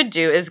should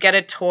do is get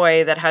a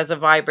toy that has a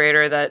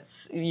vibrator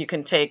that's you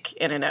can take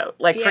in and out.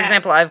 Like, for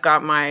example, I've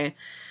got my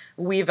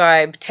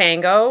WeVibe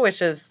Tango,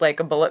 which is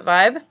like a bullet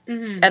vibe.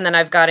 Mm-hmm. And then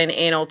I've got an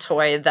anal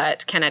toy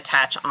that can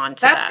attach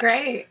onto that. That's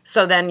great.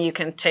 So then you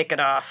can take it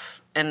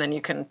off and then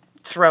you can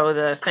throw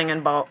the thing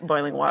in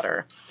boiling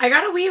water. I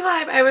got a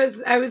WeVibe.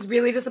 I was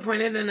really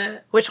disappointed in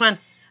it. Which one?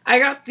 I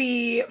got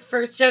the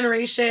first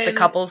generation. The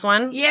couples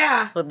one?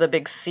 Yeah. With the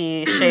big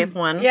C-shaped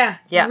one? Yeah.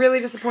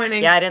 Really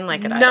disappointing. Yeah, I didn't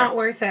like it either. Not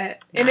worth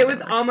it. And it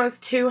was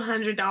almost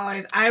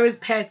 $200. I was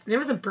pissed. And it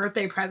was a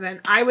birthday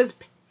present. I was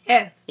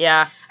pissed.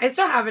 Yeah. I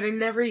still have it. I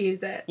never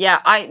use it.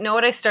 Yeah, I know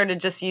what I started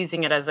just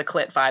using it as a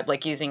clit vibe,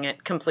 like using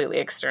it completely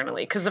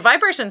externally. Because the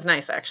vibration's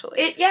nice,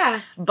 actually.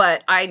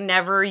 But I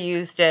never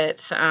used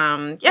it.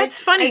 It's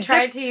funny. I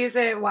tried to use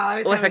it while I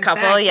was with having a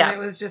couple, sex, and it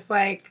was just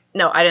like,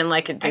 No, I didn't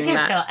like it doing I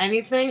that. can't feel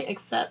anything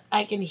except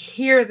I can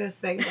hear this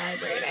thing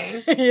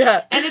vibrating.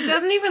 Yeah. And it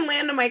doesn't even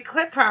land on my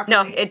clit properly.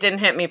 No, it didn't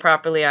hit me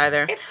properly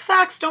either. It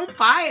sucks. Don't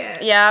buy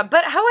it. Yeah,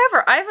 but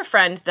however, I have a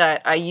friend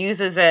that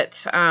uses it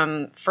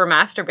for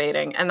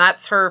masturbating, and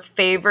that's her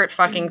favorite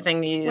fucking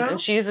thing to use. Well,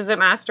 and she uses it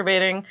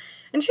masturbating,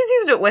 and she's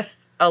used it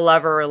with a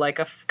lover like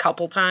a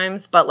couple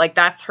times, but like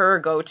that's her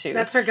go-to.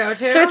 That's her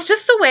go-to? So it's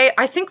just the way,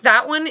 I think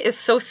that one is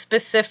so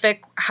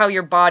specific how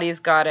your body's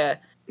gotta...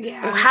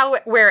 Yeah.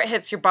 Where it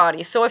hits your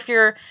body. So if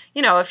your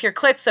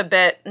clit's a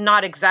bit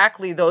not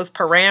exactly those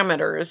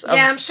parameters.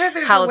 Yeah, I'm sure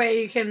there's a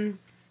way you can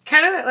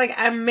kind of like,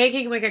 I'm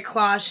making like a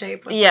claw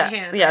shape with my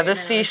hand. Yeah, right the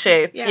now. C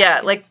shape.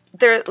 Yeah, like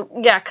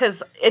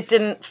because it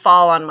didn't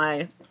fall on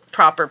my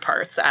proper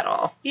parts at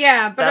all.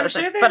 Yeah, but I'm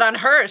sure there's... But on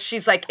hers,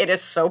 she's like, it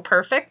is so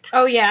perfect.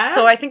 Oh, yeah?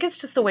 So I think it's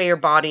just the way your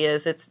body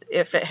is. It's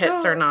if it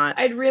hits or not.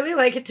 I'd really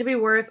like it to be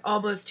worth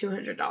almost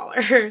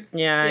 $200.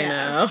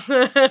 Yeah,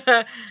 I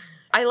know.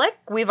 I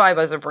like WeVibe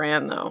as a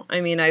brand, though.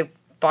 I mean, I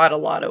bought a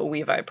lot of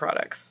WeVibe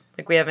products.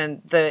 Like, we have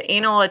the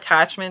anal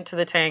attachment to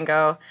the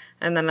Tango,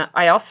 and then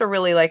I also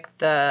really like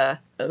the,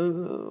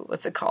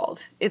 what's it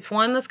called? It's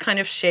one that's kind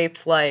of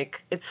shaped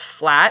like, it's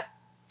flat.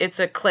 It's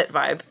a clit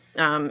vibe,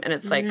 and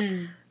it's like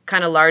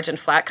kind of large and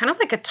flat, kind of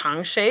like a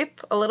tongue shape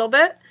a little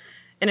bit.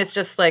 And it's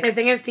just like... I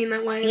think I've seen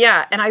that one.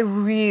 Yeah, and I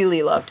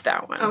really loved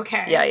that one.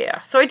 Okay.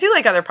 Yeah. So I do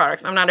like other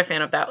products. I'm not a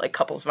fan of that, like,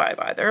 couples vibe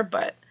either,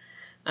 but...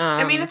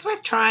 I mean, it's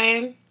worth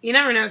trying. You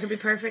never know. It could be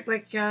perfect,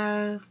 like,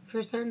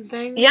 for certain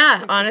things. Yeah,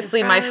 like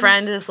honestly, my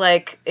friend is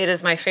like, it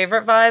is my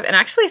favorite vibe. And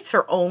actually, it's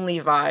her only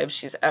vibe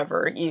she's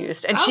ever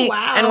used. And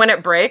wow. And when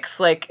it breaks,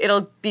 like,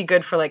 it'll be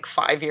good for, like,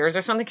 5 years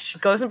or something. She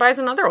goes and buys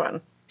another one.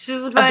 She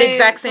doesn't of buy the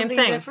exact same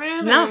thing.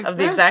 Different, no, of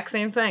the exact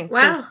same thing.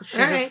 Wow.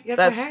 She All right. Good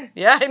for her.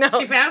 Yeah, I know.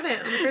 She found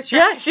it on the first try.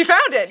 Yeah, she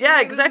found it.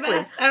 Yeah,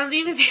 exactly. I don't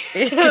need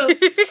anything else.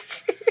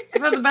 I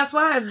found the best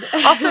one.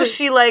 Also,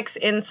 she likes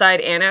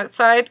inside and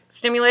outside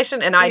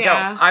stimulation, and I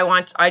Yeah.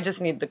 don't. I just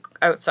need the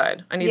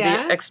outside. I need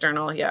the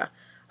external. Yeah.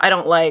 I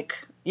don't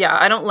like,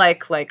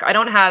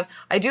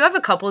 I do have a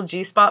couple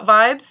G-spot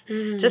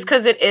vibes, just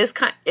because it is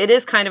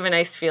kind of a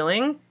nice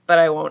feeling, but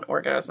I won't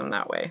orgasm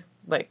that way.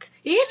 Like,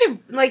 you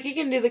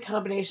can do the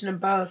combination of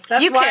both.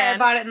 That's why I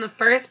bought it in the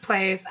first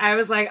place. I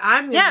was like,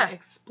 I'm gonna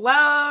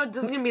explode.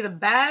 This is gonna be the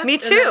best. Me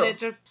too.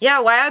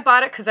 Why I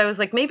bought it, because I was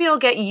like, maybe I'll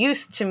get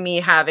used to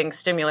me having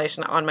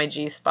stimulation on my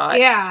G-spot.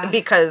 Yeah.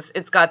 Because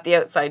it's got the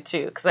outside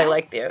too, because I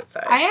like the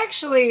outside. I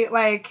actually,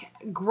 like,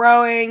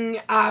 growing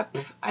up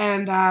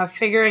and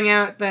figuring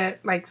out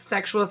that, like,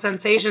 sexual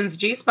sensations,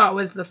 G-spot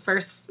was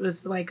before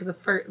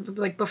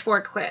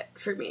clit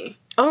for me.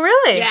 Oh,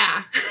 really?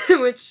 Yeah.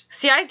 Which...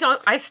 See,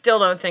 I still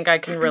don't think I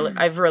can really,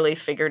 I've really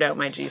figured out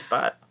my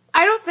G-spot.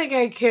 I don't think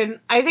I can.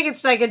 I think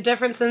it's like a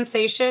different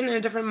sensation and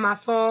a different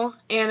muscle,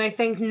 and I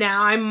think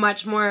now I'm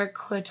much more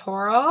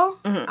clitoral.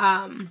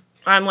 Mm-hmm.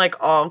 I'm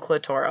like all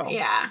clitoral.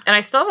 Yeah. And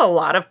I still have a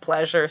lot of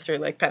pleasure through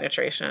like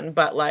penetration,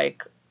 but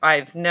like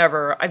I've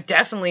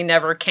definitely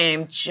never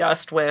came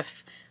just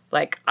with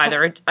like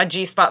either a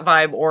G-spot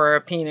vibe or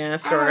a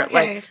penis or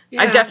like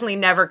I've definitely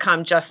never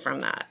come just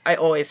from that. I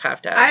always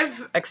have to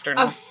have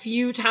external. A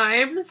few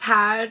times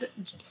had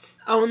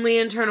only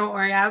internal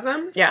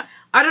orgasms. Yeah.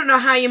 I don't know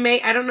how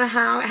I don't know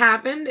how it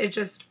happened. It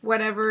just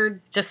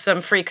just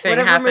some freak thing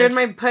whatever happened. mood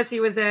my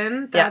pussy was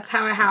in, that's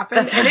how it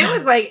happened. And it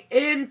was like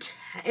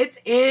it's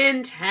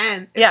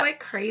intense. It's like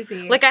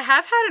crazy. Like I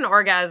have had an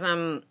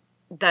orgasm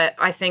that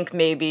I think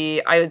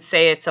maybe I would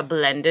say it's a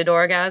blended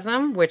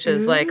orgasm, which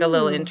is like a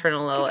little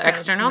internal, a little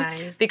external.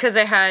 Nice. Because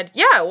I had,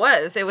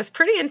 it was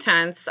pretty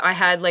intense. I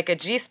had like a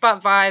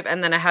G-spot vibe,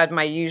 and then I had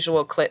my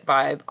usual clit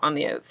vibe on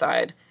the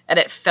outside, and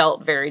it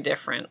felt very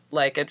different.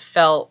 Like it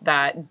felt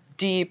that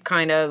deep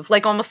kind of,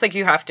 like almost like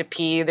you have to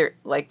pee. There,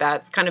 like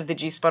that's kind of the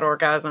G-spot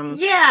orgasm.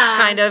 Yeah.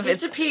 Kind of.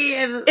 It's to pee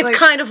and it's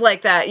kind of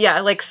like that.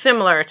 Yeah, like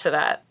similar to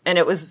that. And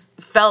it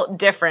felt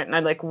different, and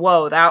I'm like,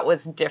 whoa, that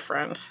was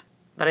different.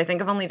 But I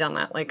think I've only done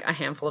that like a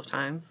handful of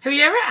times. Have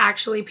you ever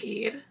actually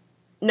peed?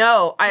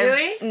 No.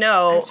 Really?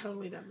 No. I've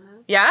totally done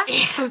that. Yeah?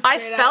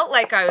 I felt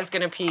like I was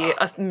going to pee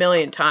a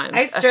million times.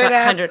 I straight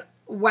up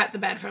wet the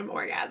bed from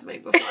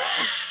orgasming before.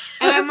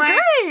 And I'm like,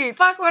 great.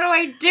 Fuck, what do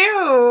I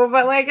do?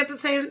 But like at the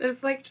same,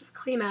 it's like, just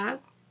clean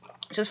up.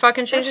 Just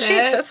fucking change the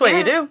sheets. That's what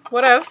you do.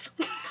 What else?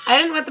 I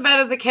didn't wet the bed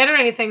as a kid or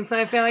anything, so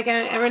I feel like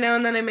every now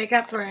and then I make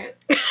up for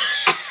it.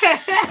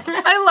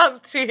 I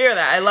love to hear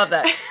that. I love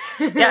that.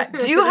 Yeah.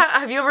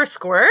 Have you ever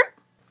squirt?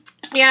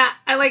 Yeah.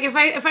 I like if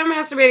I'm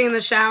masturbating in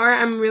the shower,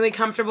 I'm really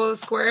comfortable with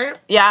squirt.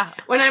 Yeah.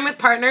 When I'm with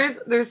partners,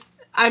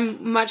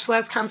 I'm much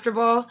less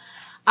comfortable.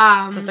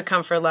 So it's a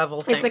comfort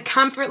level thing. It's a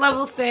comfort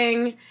level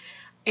thing,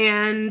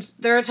 and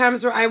there are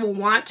times where I will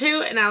want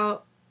to, and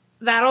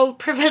that'll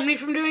prevent me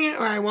from doing it,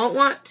 or I won't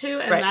want to,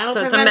 and that'll prevent it.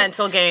 So it's a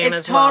mental game as well.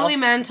 It's totally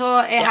mental.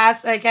 It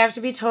has, like, I have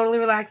to be totally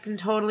relaxed and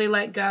totally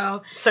let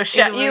go. So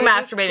you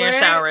masturbating in a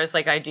shower is,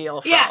 like, ideal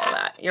for all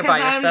that. You're by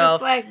yourself. I'm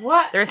just like,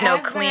 what? There's no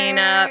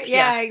cleanup.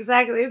 Yeah,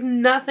 exactly. There's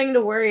nothing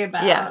to worry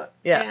about.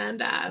 Yeah.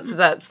 And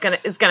so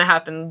it's gonna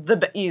happen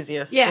the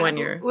easiest when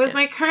you're... With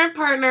my current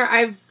partner,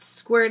 I've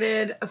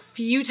squirted a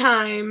few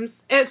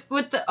times. It's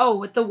with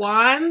the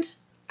wand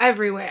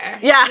everywhere.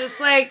 Yeah. Just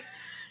like,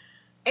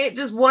 it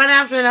just one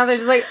after another,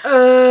 just like,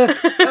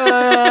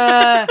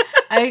 I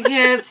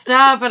can't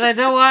stop and I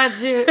don't want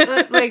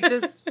to. Like,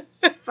 just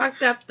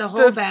fucked up the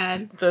whole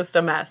bed. Just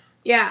a mess.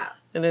 Yeah.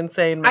 An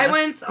insane mess.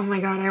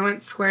 I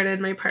went squirted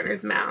my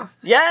partner's mouth.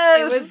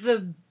 Yes. It was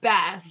the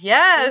best.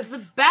 Yes. It was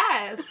the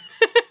best.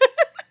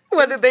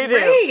 What did they do?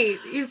 Great.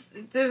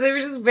 They were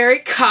just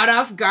very caught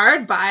off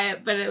guard by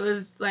it, but it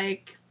was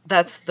like...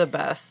 That's the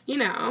best. You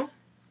know.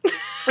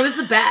 It was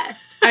the best.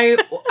 I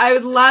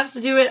would love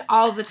to do it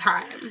all the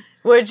time.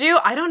 Would you?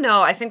 I don't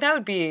know. I think that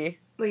would be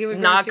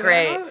not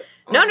great.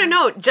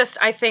 No. Just,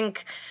 I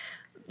think,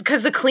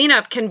 because the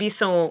cleanup can be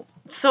so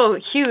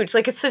huge.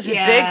 Like, it's such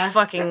a big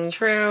fucking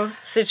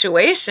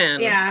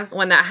situation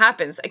when that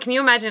happens. Can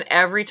you imagine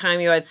every time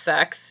you had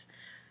sex,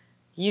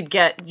 you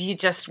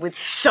just would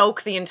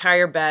soak the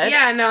entire bed?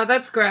 Yeah, no,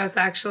 that's gross,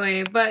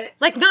 actually. But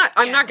like,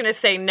 I'm not gonna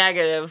say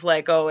negative.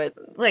 Like,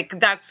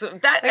 that's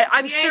that. Like,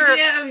 I'm sure the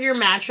idea of your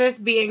mattress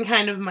being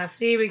kind of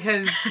musty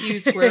because you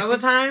squirt all the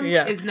time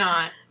is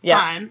not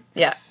fun.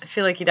 Yeah, I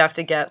feel like you'd have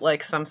to get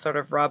like some sort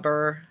of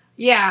rubber.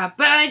 Yeah,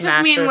 but I just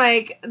mattress. mean,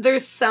 like,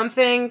 there's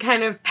something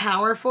kind of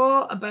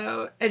powerful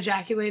about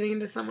ejaculating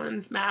into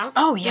someone's mouth.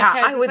 Oh, yeah,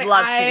 I would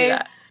love to do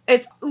that.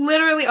 It's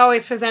literally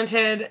always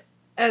presented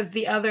as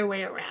the other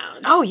way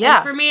around. Oh, yeah.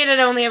 And for me, it had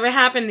only ever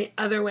happened the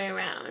other way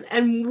around.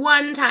 And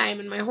one time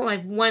in my whole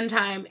life,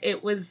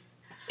 it was...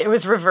 It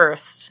was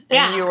reversed.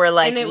 Yeah. And you were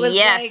like, and it was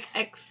yes.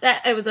 Like,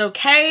 it was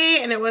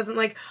okay, and it wasn't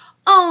like...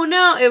 Oh,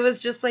 no, it was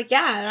just like,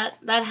 that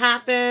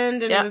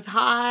happened, and it was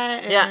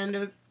hot, and it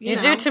was, you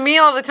know. do to me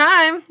all the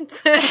time.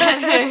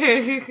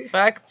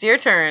 Fuck, it's your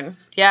turn.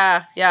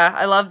 Yeah,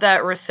 I love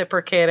that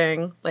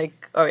reciprocating.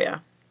 Like, oh, yeah,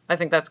 I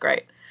think that's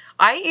great.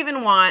 I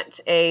even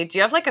want do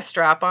you have, like, a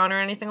strap-on or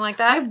anything like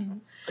that?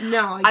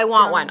 I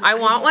want one. I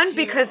want one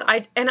because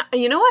and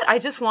you know what? I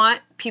just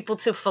want people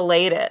to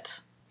fillet it.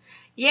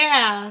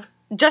 Yeah.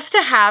 Just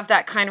to have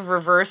that kind of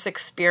reverse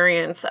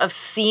experience of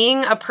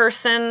seeing a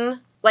person...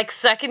 Like,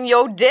 sucking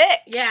your dick.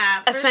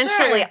 Yeah, for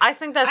essentially. Sure. I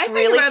think that's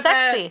really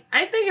sexy.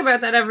 I think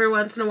about that every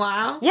once in a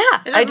while. Yeah,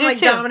 I do, too. It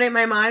doesn't, dominate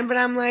my mind, but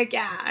I'm like,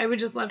 I would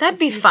just love That'd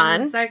be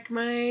fun. Suck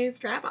my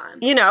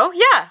strap-on. You know,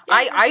 yeah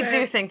I sure.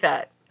 do think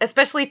that.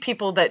 Especially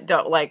people that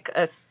don't like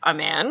a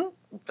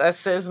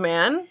cis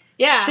man.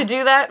 Yeah. To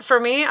do that for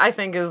me, I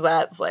think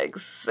that's, like,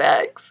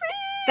 sexy.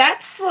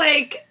 That's,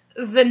 like,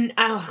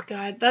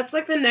 that's,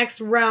 like, the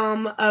next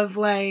realm of,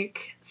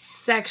 like...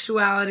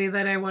 sexuality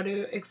that I want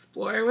to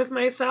explore with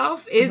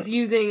myself is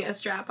using a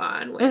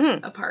strap-on with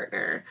a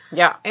partner.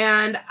 Yeah.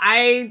 And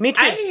Me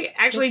too. I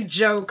actually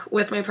joke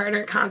with my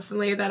partner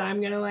constantly that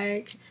I'm gonna,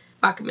 like,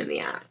 fuck him in the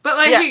ass. But,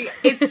 like,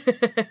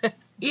 it's,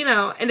 you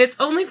know, and it's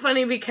only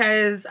funny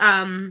because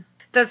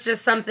that's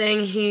just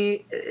something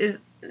he is,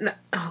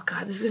 oh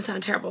God, this is gonna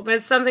sound terrible, but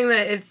it's something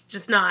that it's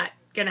just not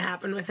gonna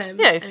happen with him.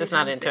 Yeah, he's just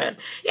not into it.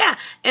 Yeah,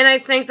 and I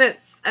think that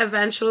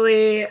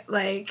eventually,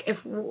 like,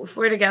 if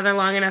we're together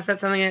long enough, that's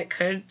something that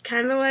could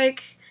kind of,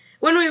 like,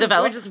 when we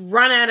just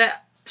run out of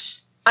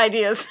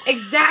ideas.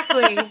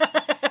 Exactly. Like,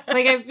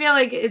 I feel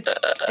like it's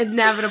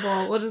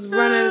inevitable. We'll just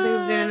run out of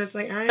things to do, and it's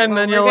like, all right, and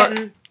then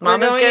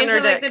Mama's getting her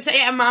dick.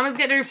 Like, Mama's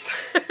getting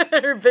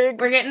her big.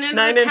 We're getting into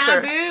the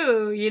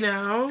taboo, you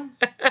know.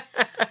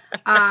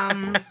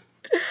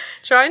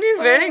 Try new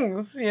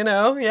things, you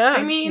know. Yeah.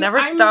 I mean,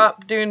 never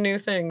stop doing new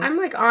things. I'm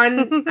like on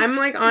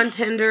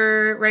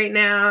Tinder right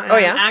now, and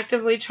I'm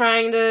actively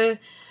trying to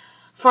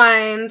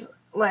find,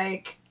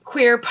 like,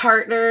 queer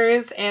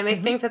partners, and I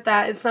think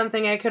that is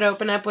something I could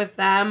open up with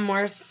them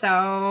more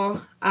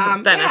so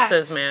than a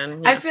cis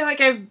man. Yeah. I feel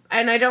like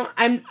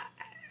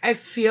I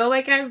feel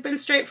like I've been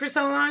straight for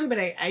so long, but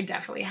I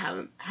definitely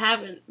haven't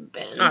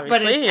been.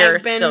 Obviously, you're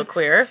still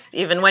queer.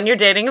 Even when you're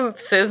dating a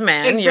cis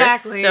man, you're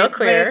still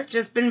queer. But it's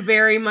just been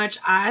very much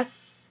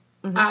us.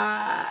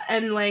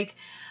 And, like,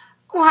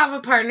 we'll have a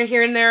partner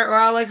here and there, or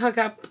I'll, like, hook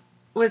up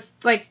with,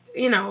 like,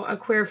 you know, a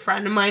queer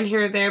friend of mine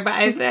here or there.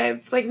 But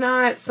it's, like,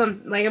 not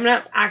I'm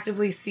not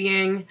actively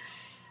seeing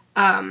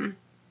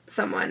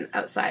someone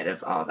outside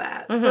of all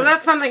that. So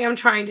that's something I'm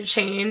trying to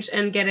change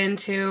and get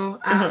into.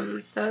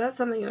 So that's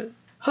something I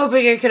was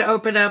hoping I could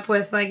open up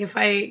with, like, if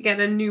I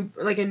get a new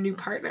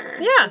partner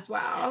as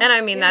well. And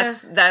I mean,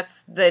 that's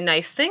the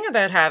nice thing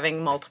about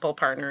having multiple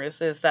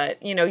partners is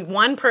that, you know,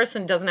 one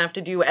person doesn't have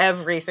to do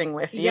everything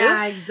with you.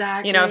 Yeah,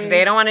 exactly. You know, if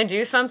they don't want to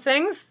do some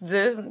things,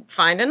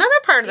 find another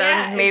partner.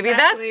 Yeah, maybe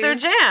that's their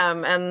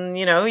jam. And,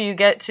 you know, you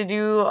get to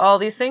do all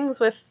these things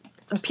with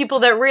people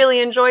that really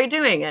enjoy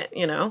doing it,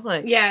 you know?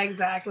 Like. Yeah,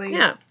 exactly.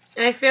 Yeah.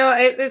 And I feel,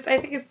 I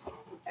think it's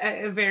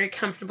a very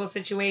comfortable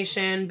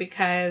situation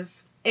because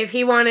if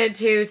he wanted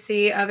to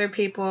see other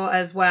people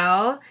as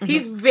well,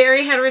 he's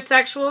very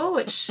heterosexual,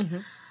 which,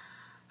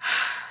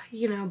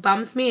 you know,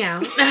 bums me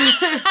out.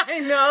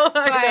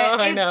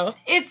 I know.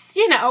 It's,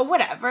 you know,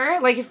 whatever.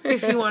 Like,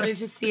 if he wanted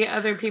to see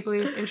other people he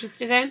was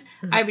interested in,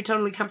 I'd be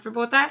totally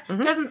comfortable with that.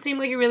 Doesn't seem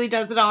like he really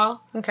does at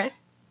all. Okay.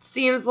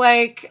 Seems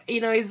like,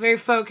 you know, he's very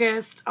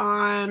focused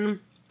on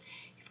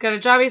he's got a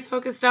job he's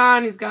focused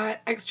on. He's got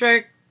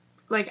extra,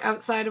 like,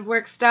 outside of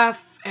work stuff.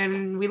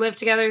 And we live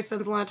together. He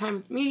spends a lot of time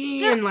with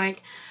me. Yeah. And,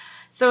 like,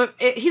 so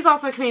he's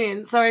also a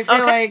comedian. So I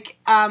feel like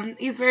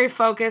he's very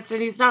focused.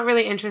 And he's not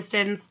really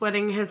interested in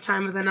splitting his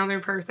time with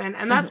another person.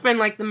 And that's been,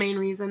 like, the main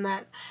reason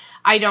that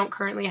I don't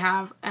currently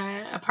have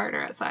a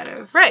partner outside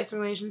of this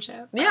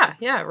relationship. But.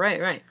 Yeah,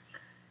 right.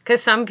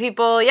 Because some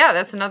people,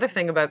 that's another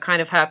thing about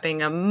kind of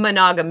having a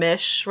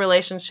monogamish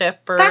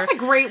relationship. Or That's a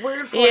great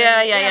word for it.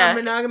 Yeah.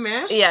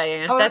 Monogamish?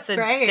 Yeah. Oh, that's a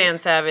great. Dan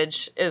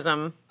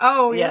Savage-ism.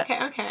 Oh,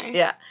 yeah. Okay.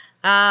 Yeah.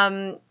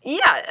 I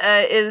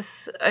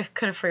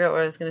couldn't forget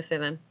what I was going to say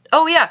then.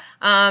 Oh, yeah.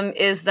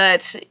 Is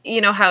that,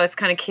 how it's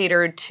kind of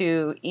catered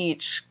to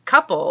each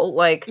couple.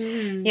 Like,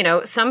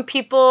 some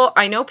people,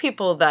 I know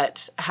people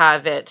that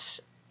have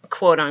it,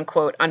 quote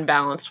unquote,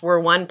 unbalanced,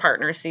 where one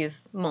partner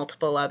sees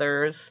multiple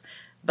others,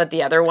 but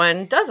the other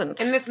one doesn't.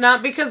 And it's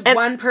not because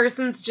one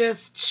person's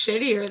just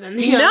shittier than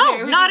the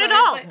other. No, not at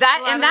all.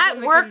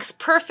 That works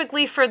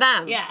perfectly for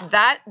them.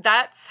 Yeah.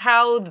 That's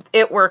how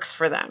it works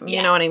for them.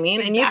 You know what I mean?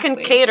 Exactly. And you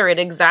can cater it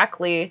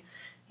exactly,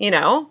 if you're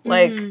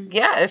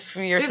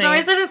There's saying...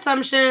 always an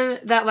assumption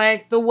that,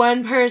 like, the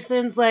one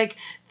person's, like,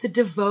 the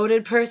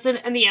devoted person,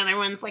 and the other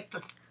one's, like,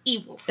 the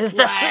evil slut. Is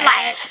the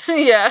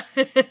slut. Yeah.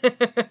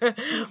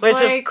 Which,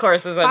 like, of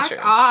course, is untrue.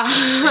 Fuck off.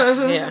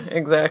 Yeah,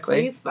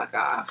 exactly. Please fuck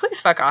off. Please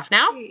fuck off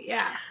now.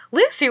 Yeah.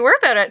 Lucy, we're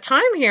about at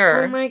time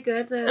here. Oh, my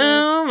goodness.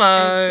 Oh,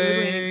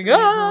 my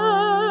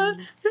God.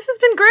 This has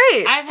been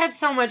great. I've had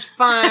so much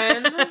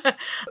fun.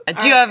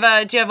 Do you have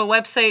a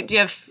website? Do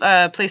you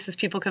have places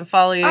people can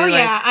follow you? Oh,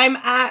 yeah. I'm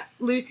at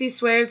Lucy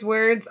Swears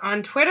Words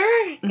on Twitter,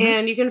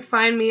 and you can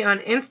find me on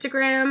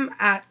Instagram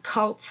at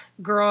Cult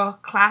Girl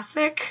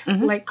Classic.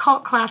 Like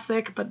Cult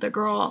Classic, but the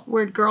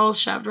word girl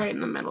shoved right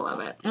in the middle of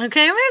it.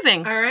 Okay,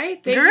 amazing. All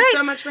right. Thank you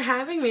so much for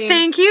having me.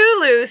 Thank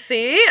you,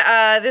 Lucy.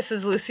 This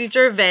is Lucy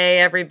Gervais,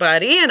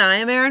 everybody, and I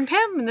am Erin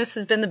Pym, and this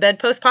has been the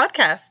Bedpost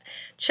Podcast.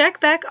 Check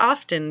back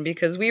often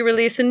because we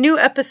release a new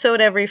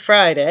episode every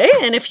Friday,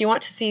 and if you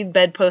want to see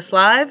Bedpost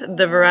live,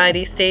 the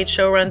variety stage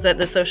show runs at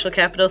the Social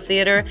Capital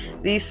Theatre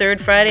the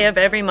third Friday of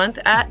every month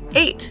at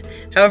 8.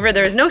 However,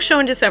 there is no show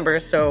in December,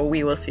 so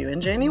we will see you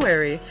in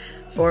January.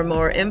 For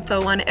more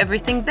info on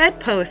everything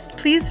Bedpost,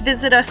 please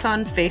visit us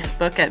on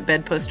Facebook at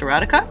Bedpost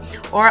Erotica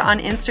or on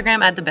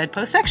Instagram at The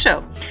Bedpost Sex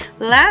Show.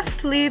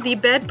 Lastly, the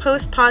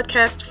Bedpost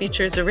Podcast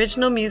features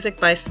original music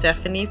by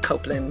Stephanie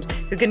Copeland,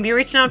 who can be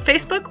reached on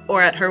Facebook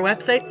or at her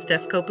website,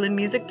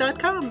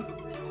 stephcopelandmusic.com.